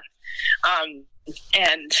done.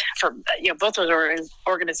 And for both those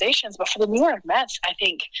organizations, but for the New York Mets, I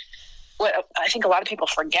think a lot of people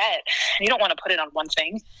forget, and you don't want to put it on one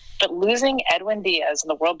thing, But losing Edwin Diaz in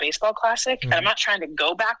the World Baseball Classic, and I'm not trying to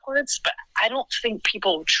go backwards, but I don't think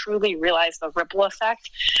people truly realize the ripple effect,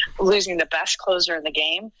 losing the best closer in the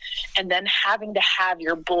game, and then having to have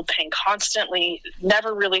your bullpen constantly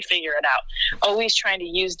never really figure it out. Always trying to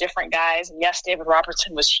use different guys. And yes, David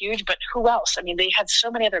Robertson was huge, but who else? I mean, they had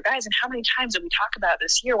so many other guys. And how many times did we talk about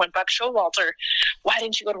this year when Buck Showalter, why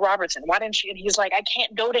didn't you go to Robertson? Why didn't you? And he's like, I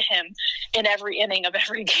can't go to him in every inning of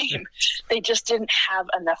every game. They just didn't have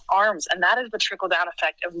enough arms. And that is the trickle-down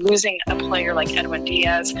effect of losing a player like Edwin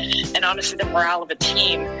Diaz, and honestly the morale of a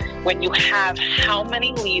team when you have how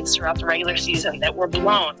many leads throughout the regular season that were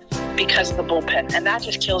blown because of the bullpen. And that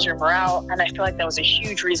just kills your morale. And I feel like that was a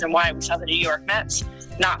huge reason why we saw the New York Mets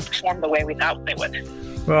not perform the way we thought they would.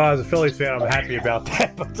 Well, as a Phillies fan, I'm happy about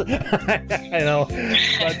that.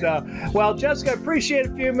 Well, Jessica, appreciate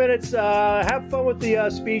a few minutes. Have fun with the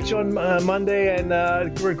speech on Monday, and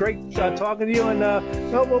we're great talking to you. And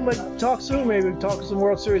we'll talk soon. Maybe we'll talk some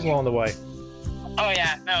World Series along the way. Oh,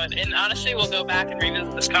 yeah. No, and honestly, we'll go back and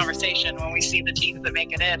revisit this conversation when we see the teams that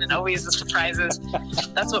make it in, and always the surprises.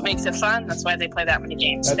 That's what makes it fun. That's why they play that many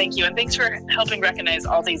games. Thank you, and thanks for helping recognize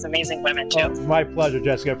all these amazing women, too. My pleasure,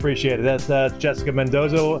 Jessica. Appreciate it. That's Jessica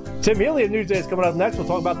Mendoza. Tim Healey of Newsday is coming up next. We'll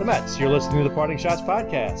talk about the Mets. You're listening to the Parting Shots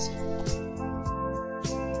Podcast.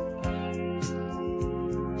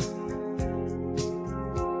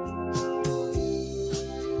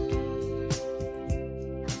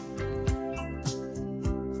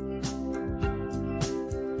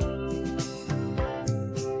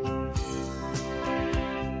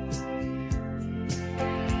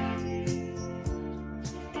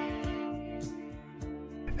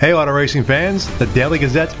 Hey auto racing fans, the Daily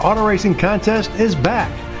Gazette's auto racing contest is back.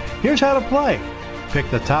 Here's how to play. Pick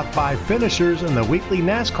the top 5 finishers in the weekly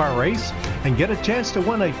NASCAR race and get a chance to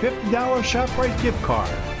win a $50 ShopRite gift card.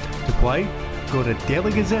 To play, go to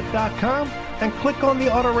dailygazette.com and click on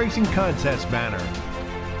the auto racing contest banner.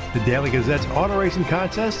 The Daily Gazette's auto racing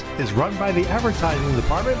contest is run by the advertising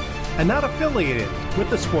department and not affiliated with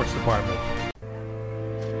the sports department.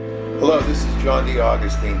 Hello, this is John D.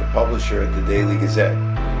 Augustine, the publisher at the Daily Gazette.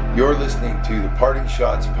 You're listening to the Parting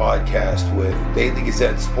Shots podcast with Daily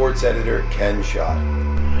Gazette sports editor Ken Schott.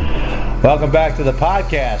 Welcome back to the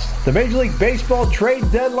podcast. The Major League Baseball trade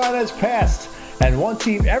deadline has passed, and one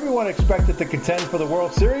team everyone expected to contend for the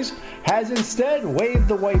World Series has instead waved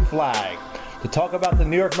the white flag. To talk about the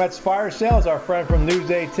New York Mets fire sale is our friend from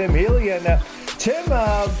Newsday, Tim Healey. And Tim,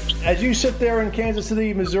 as you sit there in Kansas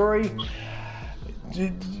City, Missouri,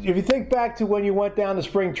 if you think back to when you went down to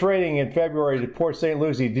spring training in February to Port St.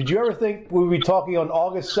 Lucie, did you ever think we would be talking on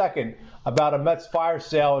August 2nd about a Mets fire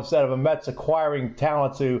sale instead of a Mets acquiring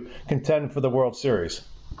talent to contend for the World Series?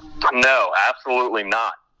 No, absolutely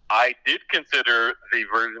not. I did consider the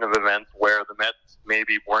version of events where the Mets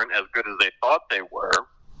maybe weren't as good as they thought they were,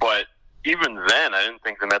 but even then I didn't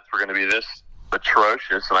think the Mets were going to be this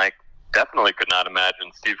atrocious, and I definitely could not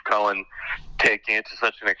imagine Steve Cohen taking it to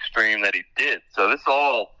such an extreme that he did. So this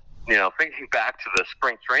all, thinking back to the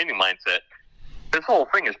spring training mindset, this whole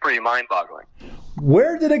thing is pretty mind-boggling.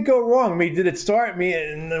 Where did it go wrong? I mean, did it start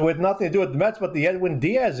with nothing to do with the Mets but the Edwin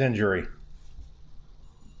Diaz injury?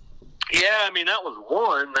 Yeah, I mean, that was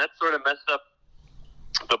one. That sort of messed up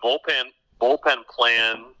the bullpen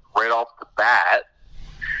plan right off the bat.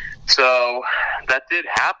 So that did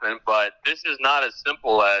happen, but this is not as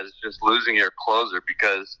simple as just losing your closer,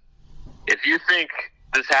 because if you think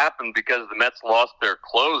this happened because the Mets lost their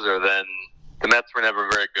closer, then the Mets were never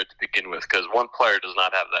very good to begin with, because one player does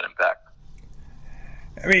not have that impact.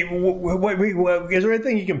 I mean, is there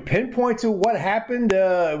anything you can pinpoint to what happened,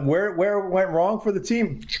 where it went wrong for the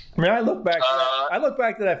team? I mean, I look back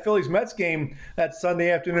to that Phillies-Mets game that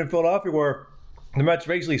Sunday afternoon in Philadelphia where the Mets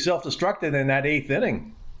basically self-destructed in that 8th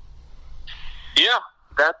inning. Yeah,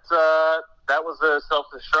 that was a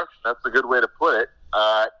self-destruction. That's a good way to put it.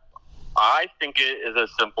 I think it is as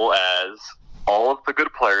simple as all of the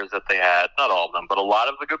good players that they had, not all of them, but a lot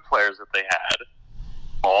of the good players that they had,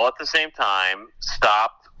 all at the same time,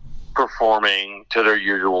 stopped performing to their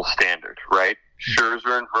usual standard, right?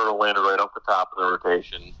 Scherzer and Verlander right off the top of the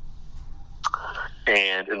rotation.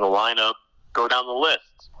 And in the lineup, go down the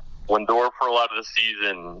list. Lindor for a lot of the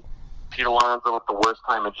season, Pete Alonso at the worst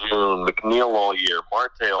time of June, McNeil all year,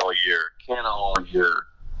 Marte all year, Canna all year.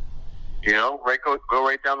 Go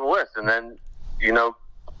right down the list. And then,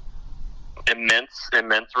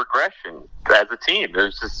 immense regression as a team.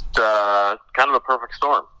 There's just kind of a perfect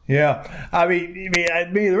storm. Yeah, I mean,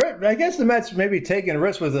 I guess the Mets maybe taking a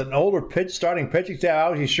risk with an older starting pitching staff.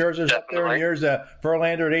 Obviously, Scherzer's up there in years.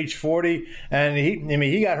 Verlander at age 40, and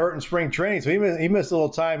he got hurt in spring training, so he missed a little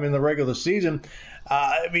time in the regular season.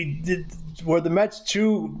 Were the Mets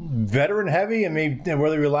too veteran heavy? I mean, were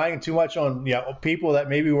they relying too much on people that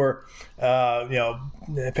maybe were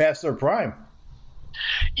past their prime?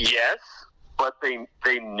 Yes. But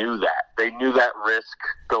they knew that. They knew that risk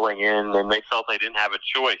going in, and they felt they didn't have a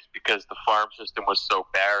choice because the farm system was so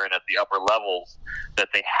barren at the upper levels that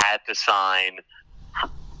they had to sign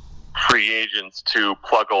free agents to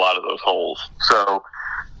plug a lot of those holes. So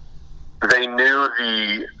they knew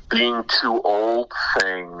the being too old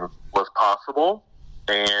thing was possible,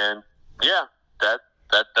 and that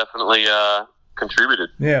definitely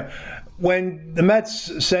contributed. Yeah. When the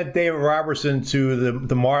Mets sent David Robertson to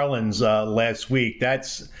the Marlins last week,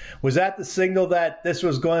 was that the signal that this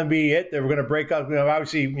was going to be it? They were going to break up.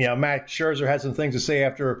 Obviously, Matt Scherzer had some things to say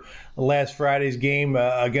after last Friday's game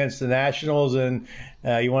against the Nationals, and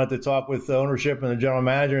he wanted to talk with the ownership and the general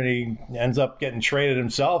manager, and he ends up getting traded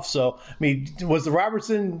himself. So, I mean, was the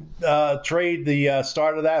Robertson trade the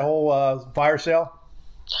start of that whole fire sale?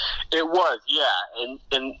 It was, yeah.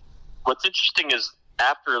 And what's interesting is,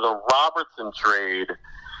 after the Robertson trade,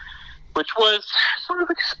 which was sort of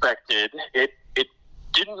expected, it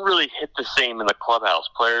didn't really hit the same in the clubhouse.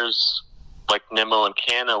 Players like Nimmo and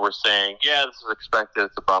Cano were saying, yeah, this is expected,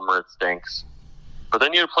 it's a bummer, it stinks. But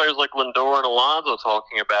then you had players like Lindor and Alonso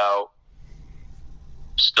talking about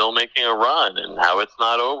still making a run and how it's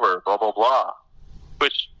not over, blah, blah, blah.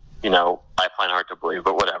 Which, I find hard to believe,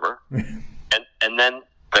 but whatever. and then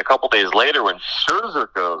a couple days later, when Scherzer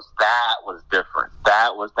goes, that was different.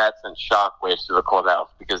 That sent shockwaves to the clubhouse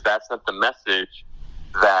because that sent the message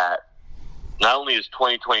that not only is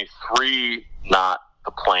 2023 not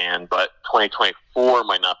the plan, but 2024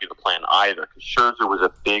 might not be the plan either. Because Scherzer was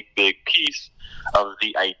a big, big piece of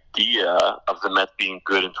the idea of the Mets being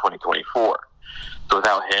good in 2024. So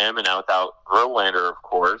without him and now without Verlander, of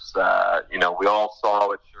course, we all saw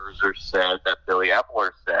what Scherzer said, that Billy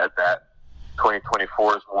Epler said, that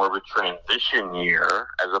 2024 is more of a transition year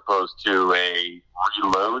as opposed to a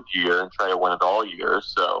reload year and try to win it all year.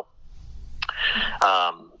 So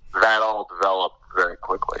that all developed very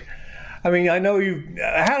quickly. I mean, I know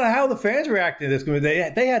how the fans reacted to this.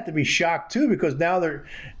 They had to be shocked too because now they're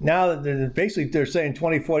saying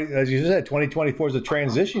 2040, as you said, 2024 is a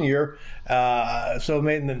transition year. So I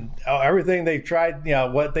mean, everything they tried,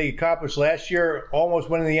 what they accomplished last year, almost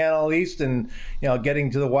winning the NL East and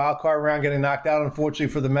getting to the wild card round, getting knocked out,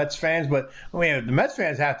 unfortunately for the Mets fans. But I mean, the Mets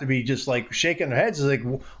fans have to be just like shaking their heads, like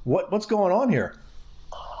what's going on here?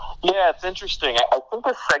 Yeah, it's interesting. I think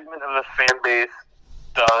a segment of the fan base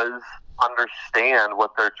does understand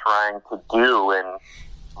what they're trying to do in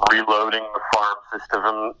reloading the farm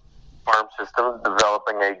system,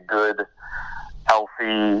 developing a good,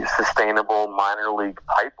 healthy, sustainable minor league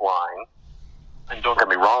pipeline. And don't get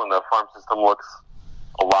me wrong, the farm system looks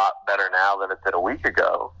a lot better now than it did a week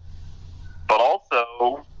ago. But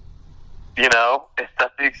also, it's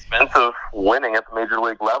at the expense of winning at the major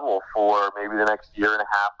league level for maybe the next year and a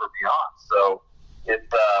half or beyond. So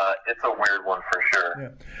it's a weird one for sure. Yeah.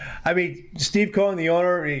 I mean, Steve Cohen, the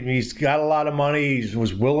owner, he's got a lot of money. He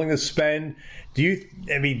was willing to spend. Do you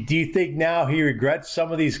think now he regrets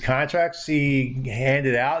some of these contracts he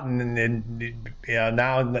handed out, and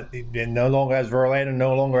now no longer has Verlander,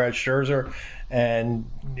 no longer has Scherzer, and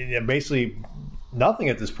basically nothing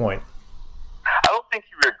at this point? I don't think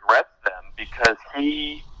he regrets them because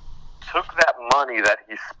he took that money that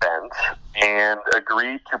he spent and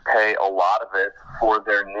agreed to pay a lot of it for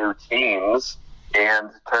their new teams and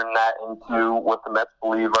turn that into what the Mets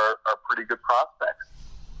believe are pretty good prospects.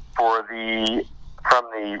 From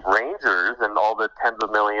the Rangers and all the tens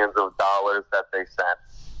of millions of dollars that they sent,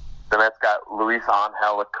 the Mets got Luis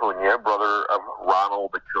Angel Acuna, brother of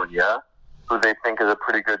Ronald Acuna, who they think is a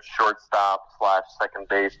pretty good shortstop / second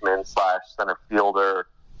baseman / center fielder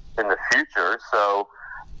in the future. So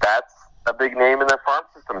that's a big name in their farm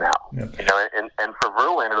system now. Yep. And for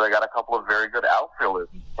Verlander, they got a couple of very good outfielders,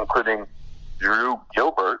 including Drew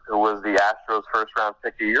Gilbert, who was the Astros' first-round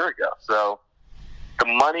pick a year ago. So the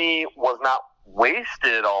money was not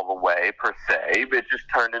wasted all the way, per se, but it just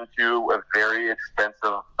turned into a very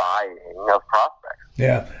expensive buying of prospects.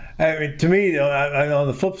 Yeah. I mean, to me, on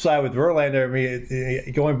the flip side with Verlander, I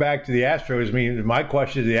mean, going back to the Astros, my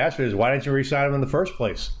question to the Astros is, why didn't you re-sign him in the first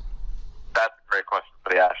place? That's a great question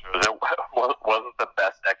for the Astros. It wasn't the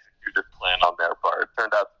best executed plan on their part. It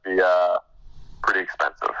turned out to be pretty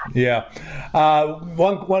expensive. Yeah.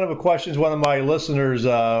 One of the questions one of my listeners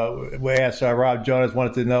asked, Rob Jonas,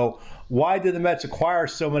 wanted to know, why did the Mets acquire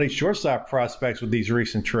so many shortstop prospects with these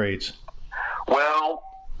recent trades? Well,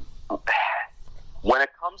 when it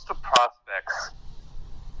comes to prospects,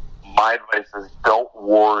 my advice is don't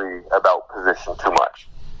worry about position too much.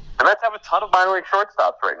 The Mets have a ton of minor league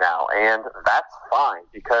shortstops right now, and that's fine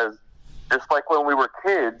because just like when we were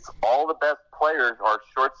kids, all the best players are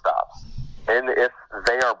shortstops. And if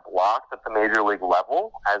they are blocked at the major league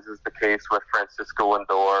level, as is the case with Francisco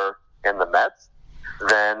Lindor and the Mets,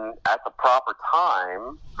 then at the proper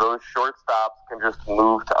time, those shortstops can just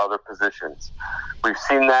move to other positions. We've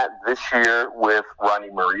seen that this year with Ronnie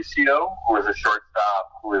Mauricio, who is a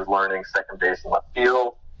shortstop who is learning second base and left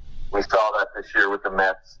field. We saw that this year with the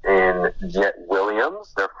Mets in Jet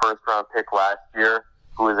Williams, their first-round pick last year,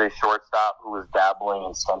 who is a shortstop who is dabbling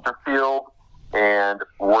in center field. And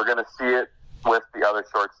we're going to see it with the other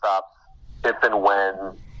shortstops if and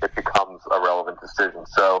when it becomes a relevant decision.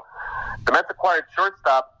 So the Mets acquired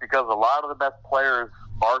shortstops because a lot of the best players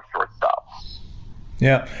are shortstops.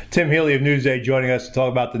 Yeah. Tim Healey of Newsday joining us to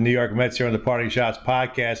talk about the New York Mets here on the Parting Shots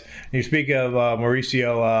podcast. And you speak of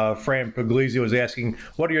Mauricio, Fran Puglisi was asking,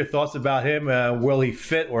 what are your thoughts about him? Will he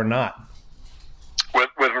fit or not? With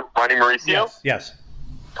Ronnie Mauricio? Yes.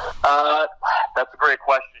 That's a great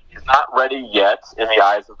question. He's not ready yet in the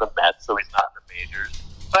eyes of the Mets, so he's not in the majors.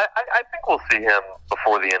 But I think we'll see him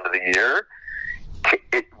before the end of the year.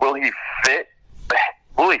 Will he fit?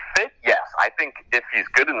 Will he fit? Yes. I think if he's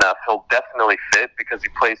good enough, he'll definitely fit because he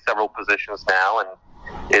plays several positions now, and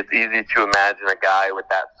it's easy to imagine a guy with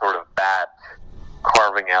that sort of bat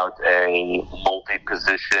carving out a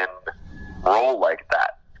multi-position role like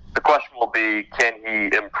that. The question will be, can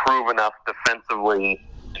he improve enough defensively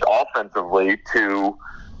and offensively to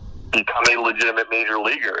become a legitimate major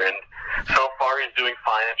leaguer? And so far he's doing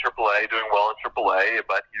fine in AAA, doing well in AAA,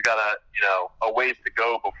 but he's got a ways to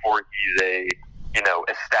go before he's a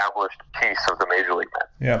established piece of the Major League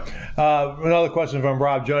Mets. Yeah. Another question from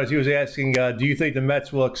Rob Jones. He was asking, do you think the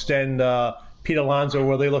Mets will extend Pete Alonso, or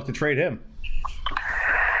will they look to trade him?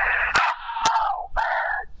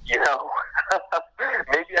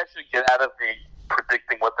 Maybe I should get out of the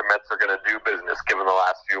predicting what the Mets are going to do business given the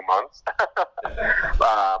last few months.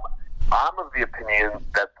 I'm of the opinion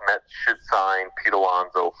that the Mets should sign Pete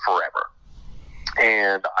Alonso forever.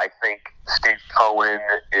 And I think Steve Cohen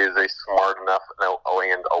is a smart enough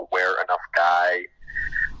and aware enough guy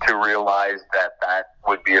to realize that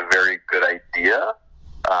would be a very good idea.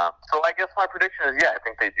 So I guess my prediction is, I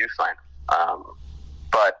think they do sign him.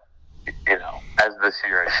 But, as this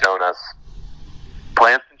year has shown us,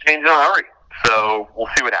 plans can change in a hurry. So we'll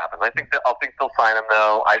see what happens. I think they'll sign him,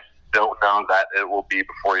 though. I don't know that it will be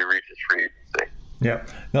before he reaches free agency. Yeah.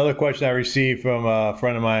 Another question I received from a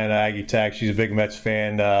friend of mine, Aggie Tack. She's a big Mets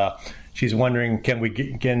fan. She's wondering, can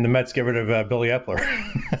the Mets get rid of Billy Epler?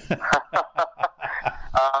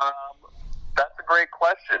 That's a great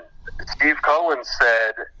question. Steve Cohen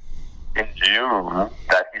said in June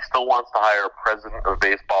that he still wants to hire a president of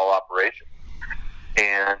baseball operations.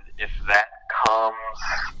 And if that comes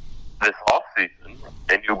this offseason,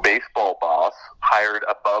 a new baseball boss hired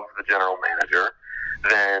above the general manager,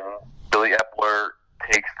 then Billy Epler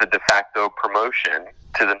takes the de facto promotion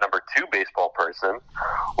to the number 2 baseball person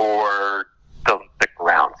or doesn't stick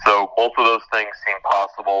around. So both of those things seem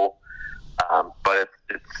possible, but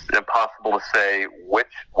it's impossible to say which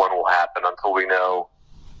one will happen until we know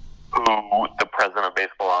who the president of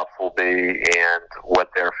baseball ops will be and what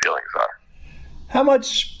their feelings are. How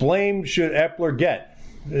much blame should Epler get?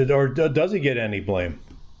 Or does he get any blame?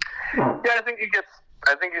 Yeah, I think you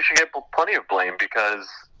should get plenty of blame because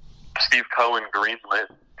Steve Cohen greenlit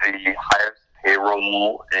the highest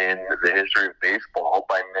payroll in the history of baseball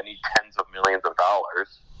by many tens of millions of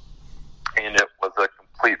dollars, and it was a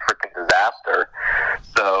complete freaking disaster.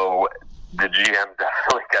 So the GM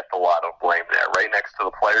definitely gets a lot of blame there, right next to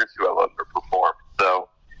the players who have underperformed. So,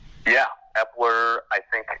 yeah, Epler, I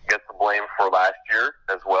think, gets the blame for last year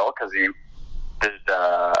as well because he did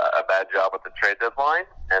a bad job at the trade deadline,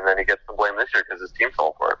 and then he gets the blame this year because his team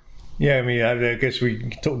fell for it. Yeah, I mean, I guess we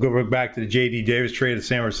go back to the J.D. Davis trade to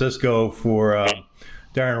San Francisco for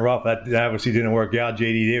Darren Ruff. That obviously didn't work out.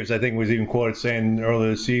 J.D. Davis, I think, was even quoted saying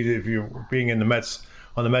earlier this season, if you're being in the Mets,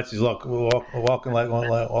 on the Mets, he's walking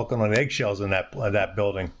on eggshells in that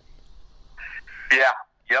building. Yeah,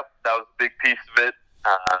 yep, that was a big piece of it.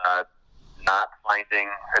 Not finding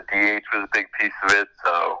a DH was a big piece of it,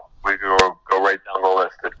 so we go right down the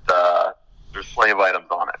list. There's plenty of items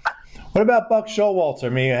on it. What about Buck Showalter? I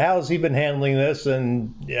mean, how has he been handling this,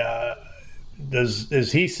 and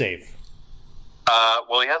is he safe?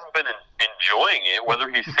 Well, he hasn't been enjoying it. Whether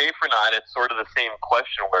he's safe or not, it's sort of the same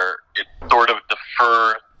question where it sort of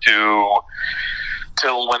defer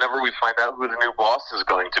till whenever we find out who the new boss is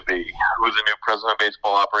going to be, who the new president of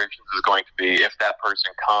baseball operations is going to be, if that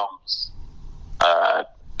person comes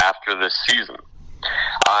after this season.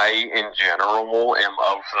 I, in general, am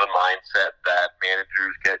of the mindset that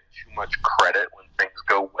managers get too much credit when things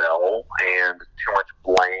go well and too much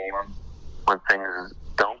blame when things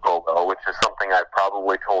don't go well, which is something I've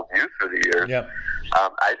probably told you through the years. Yep.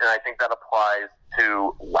 And I think that applies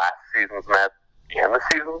to last season's Mets and this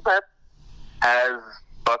season's Mets. Has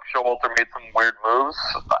Buck Showalter made some weird moves?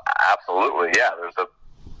 Absolutely, yeah. There's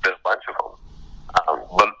been a bunch of them.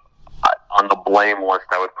 But on the blame list,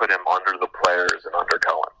 I would put him under the players and under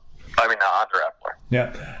Cohen. I mean, under Epler.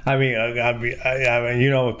 Yeah, I mean, you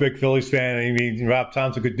know, I'm a big Phillies fan. I mean, Rob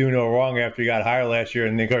Thompson could do no wrong after he got hired last year,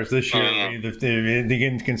 and of course this year, the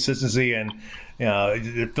inconsistency and. You know,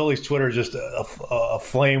 the Phillies Twitter is just a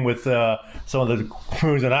flame with some of the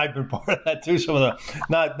crews, and I've been part of that too. Some of the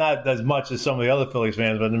not as much as some of the other Phillies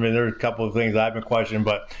fans, but I mean there are a couple of things I've been questioning.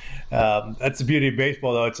 But that's the beauty of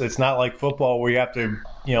baseball, though. It's not like football where you have to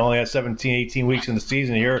only have 17, 18 weeks in the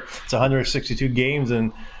season. Here it's 162 games,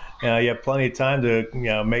 and you have plenty of time to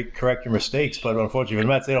correct your mistakes. But unfortunately, for the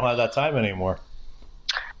Mets, they don't have that time anymore.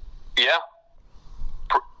 Yeah,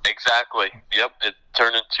 exactly. Yep, it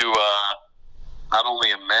turned into. Not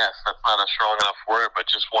only a mess, that's not a strong enough word, but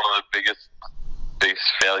just one of the biggest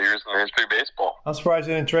failures in the history of baseball. I'm surprised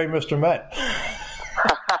they didn't trade Mr. Met.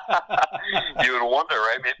 You would wonder,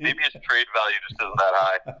 right? Maybe his trade value just isn't that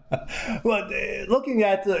high. Well, looking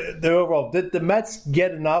at the overall, did the Mets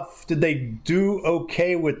get enough? Did they do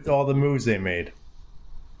okay with all the moves they made?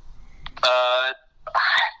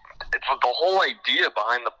 The whole idea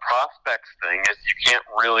behind the prospects thing is you can't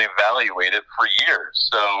really evaluate it for years.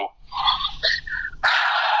 So,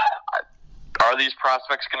 are these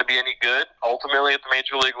prospects going to be any good ultimately at the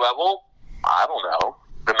major league level? I don't know.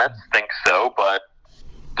 The Mets think so, but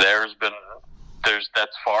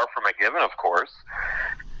that's far from a given, of course.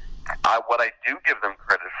 What I do give them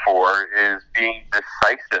credit for is being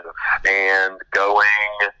decisive and going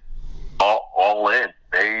all in.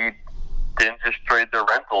 They didn't just trade their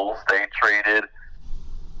rentals; they traded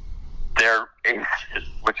their aces,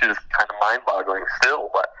 which is kind of mind-boggling still,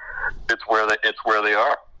 but it's where they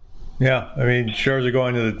are. Yeah, I mean, Scherzer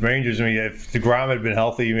going to the Rangers. I mean, if DeGrom had been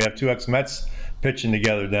healthy, you have two ex-Mets pitching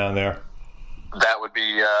together down there. That would be.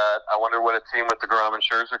 I wonder what a team with DeGrom and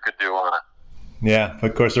Scherzer could do on it. Yeah,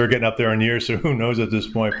 of course they're getting up there in years, so who knows at this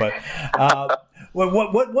point? But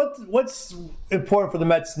what's important for the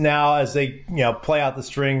Mets now as they play out the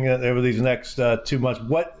string over these next 2 months?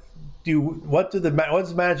 What does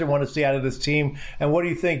the manager want to see out of this team, and what do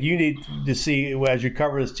you think you need to see as you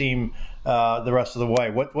cover this team the rest of the way?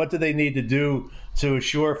 What do they need to do to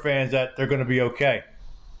assure fans that they're going to be okay?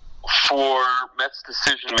 For Mets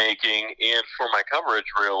decision making and for my coverage,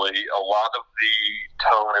 really, a lot of the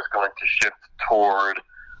tone is going to shift toward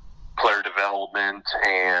player development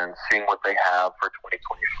and seeing what they have for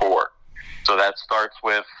 2024. So that starts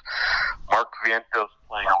with Mark Vientos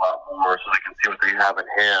playing a lot more so they can see what they have in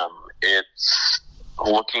him. It's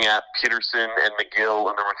looking at Peterson and McGill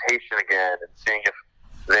in the rotation again and seeing if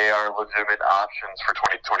they are legitimate options for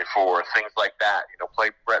 2024. Things like that.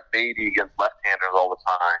 Play Brett Beatty against left-handers all the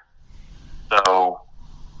time. So,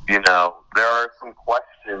 there are some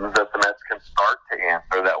questions that the Mets can start to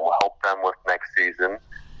answer that will help them with next season.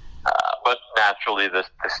 But naturally, the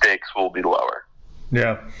stakes will be lower.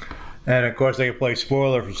 Yeah. And, of course, they can play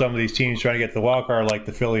spoiler for some of these teams trying to get the wild card, like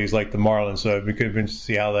the Phillies, like the Marlins. So we could have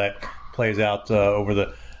see how that plays out over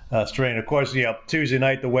the string. Of course, Tuesday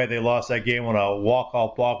night, the way they lost that game on a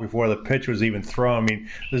walk-off block before the pitch was even thrown. I mean,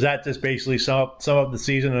 does that just basically sum up the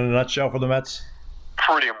season in a nutshell for the Mets?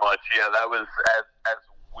 Pretty much, yeah. That was as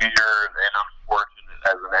weird and unfortunate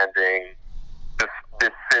as an ending,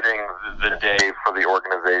 befitting the day for the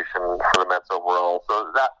organization, for the Mets overall.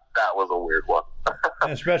 So that was a weird one,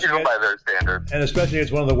 especially even by their standards. And especially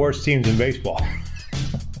it's one of the worst teams in baseball.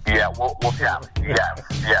 Yeah,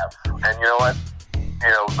 yes. And you know what?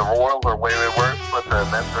 The Royals are way worse, but the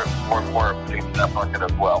Mets are more in that bucket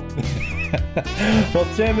as well. Well,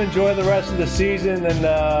 Tim, enjoy the rest of the season, and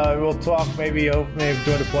we'll talk maybe during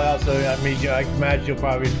the playoffs. So, I mean, I imagine you'll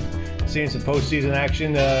probably be seeing some postseason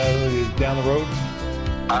action down the road.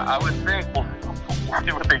 I would think we'll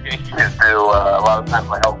see what the Yankees do. A lot of times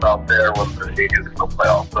I help out there when the Yankees go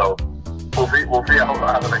playoffs. So we'll see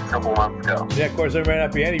how the next couple of months go. Yeah, of course, there may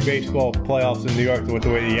not be any baseball playoffs in New York with the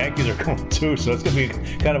way the Yankees are going too. So it's going to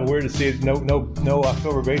be kind of weird to see no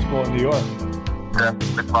October baseball in New York. Yeah,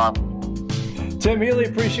 it's possible. Tim Healey,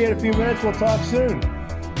 appreciate a few minutes. We'll talk soon.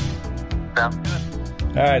 Sounds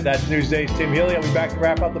good. All right, that's Newsday's Tim Healey. I'll be back to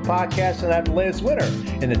wrap up the podcast and have the latest winner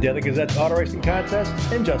in the Daily Gazette's auto racing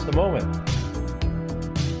contest in just a moment.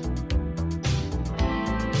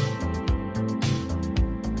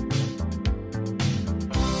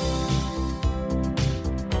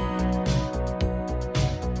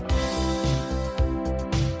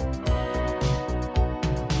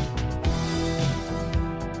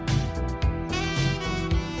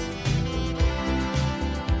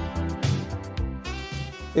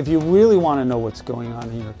 If you really want to know what's going on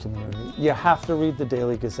in your community, you have to read the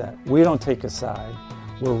Daily Gazette. We don't take a side.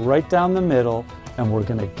 We're right down the middle, and we're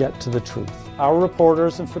going to get to the truth. Our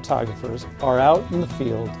reporters and photographers are out in the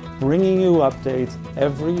field bringing you updates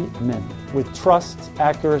every minute with trust,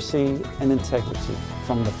 accuracy, and integrity.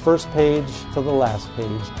 From the first page to the last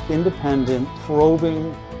page, independent,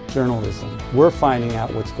 probing journalism. We're finding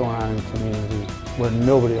out what's going on in the community where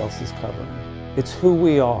nobody else is covering. It's who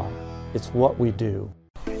we are. It's what we do.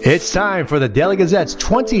 It's time for the Daily Gazette's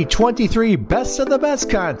 2023 Best of the Best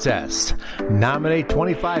contest. Nominate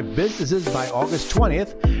 25 businesses by August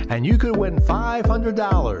 20th, and you could win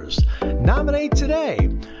 $500. Nominate today.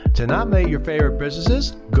 To nominate your favorite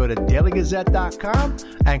businesses, go to dailygazette.com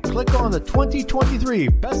and click on the 2023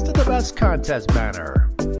 Best of the Best contest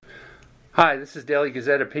banner. Hi, this is Daily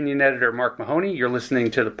Gazette opinion editor Mark Mahoney. You're listening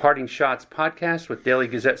to the Parting Shots podcast with Daily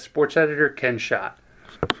Gazette sports editor Ken Schott.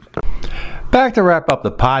 Back to wrap up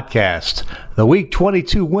the podcast. The Week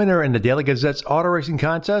 22 winner in the Daily Gazette's auto racing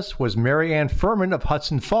contest was Mary Ann Furman of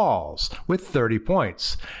Hudson Falls with 30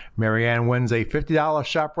 points. Mary Ann wins a $50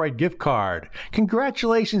 ShopRite gift card.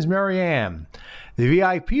 Congratulations, Mary Ann. The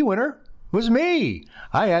VIP winner was me.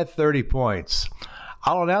 I had 30 points.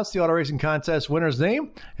 I'll announce the auto racing contest winner's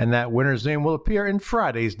name, and that winner's name will appear in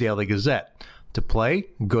Friday's Daily Gazette. To play,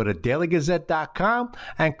 go to dailygazette.com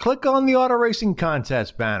and click on the auto racing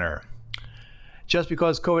contest banner. Just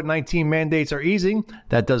because COVID-19 mandates are easing,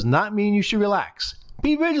 that does not mean you should relax.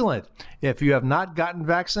 Be vigilant. If you have not gotten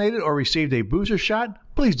vaccinated or received a booster shot,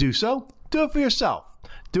 please do so. Do it for yourself,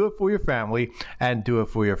 do it for your family, and do it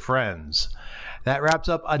for your friends. That wraps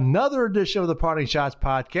up another edition of the Parting Shots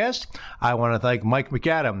podcast. I want to thank Mike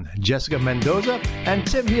McAdam, Jessica Mendoza, and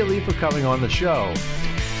Tim Healey for coming on the show.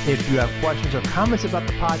 If you have questions or comments about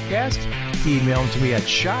the podcast, email them to me at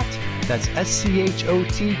shot, that's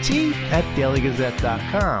SCHOTT, at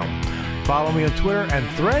dailygazette.com. Follow me on Twitter and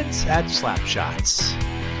Threads at Slapshots.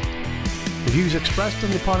 The views expressed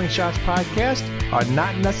on the Parting Shots podcast are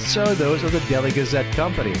not necessarily those of the Daily Gazette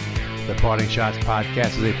Company. The Parting Shots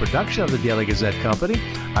podcast is a production of the Daily Gazette Company.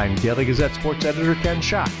 I'm Daily Gazette sports editor Ken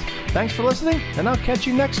Schott. Thanks for listening, and I'll catch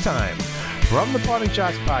you next time. From the Parting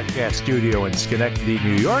Shots podcast studio in Schenectady,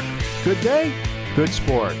 New York, good day, good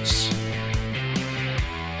sports.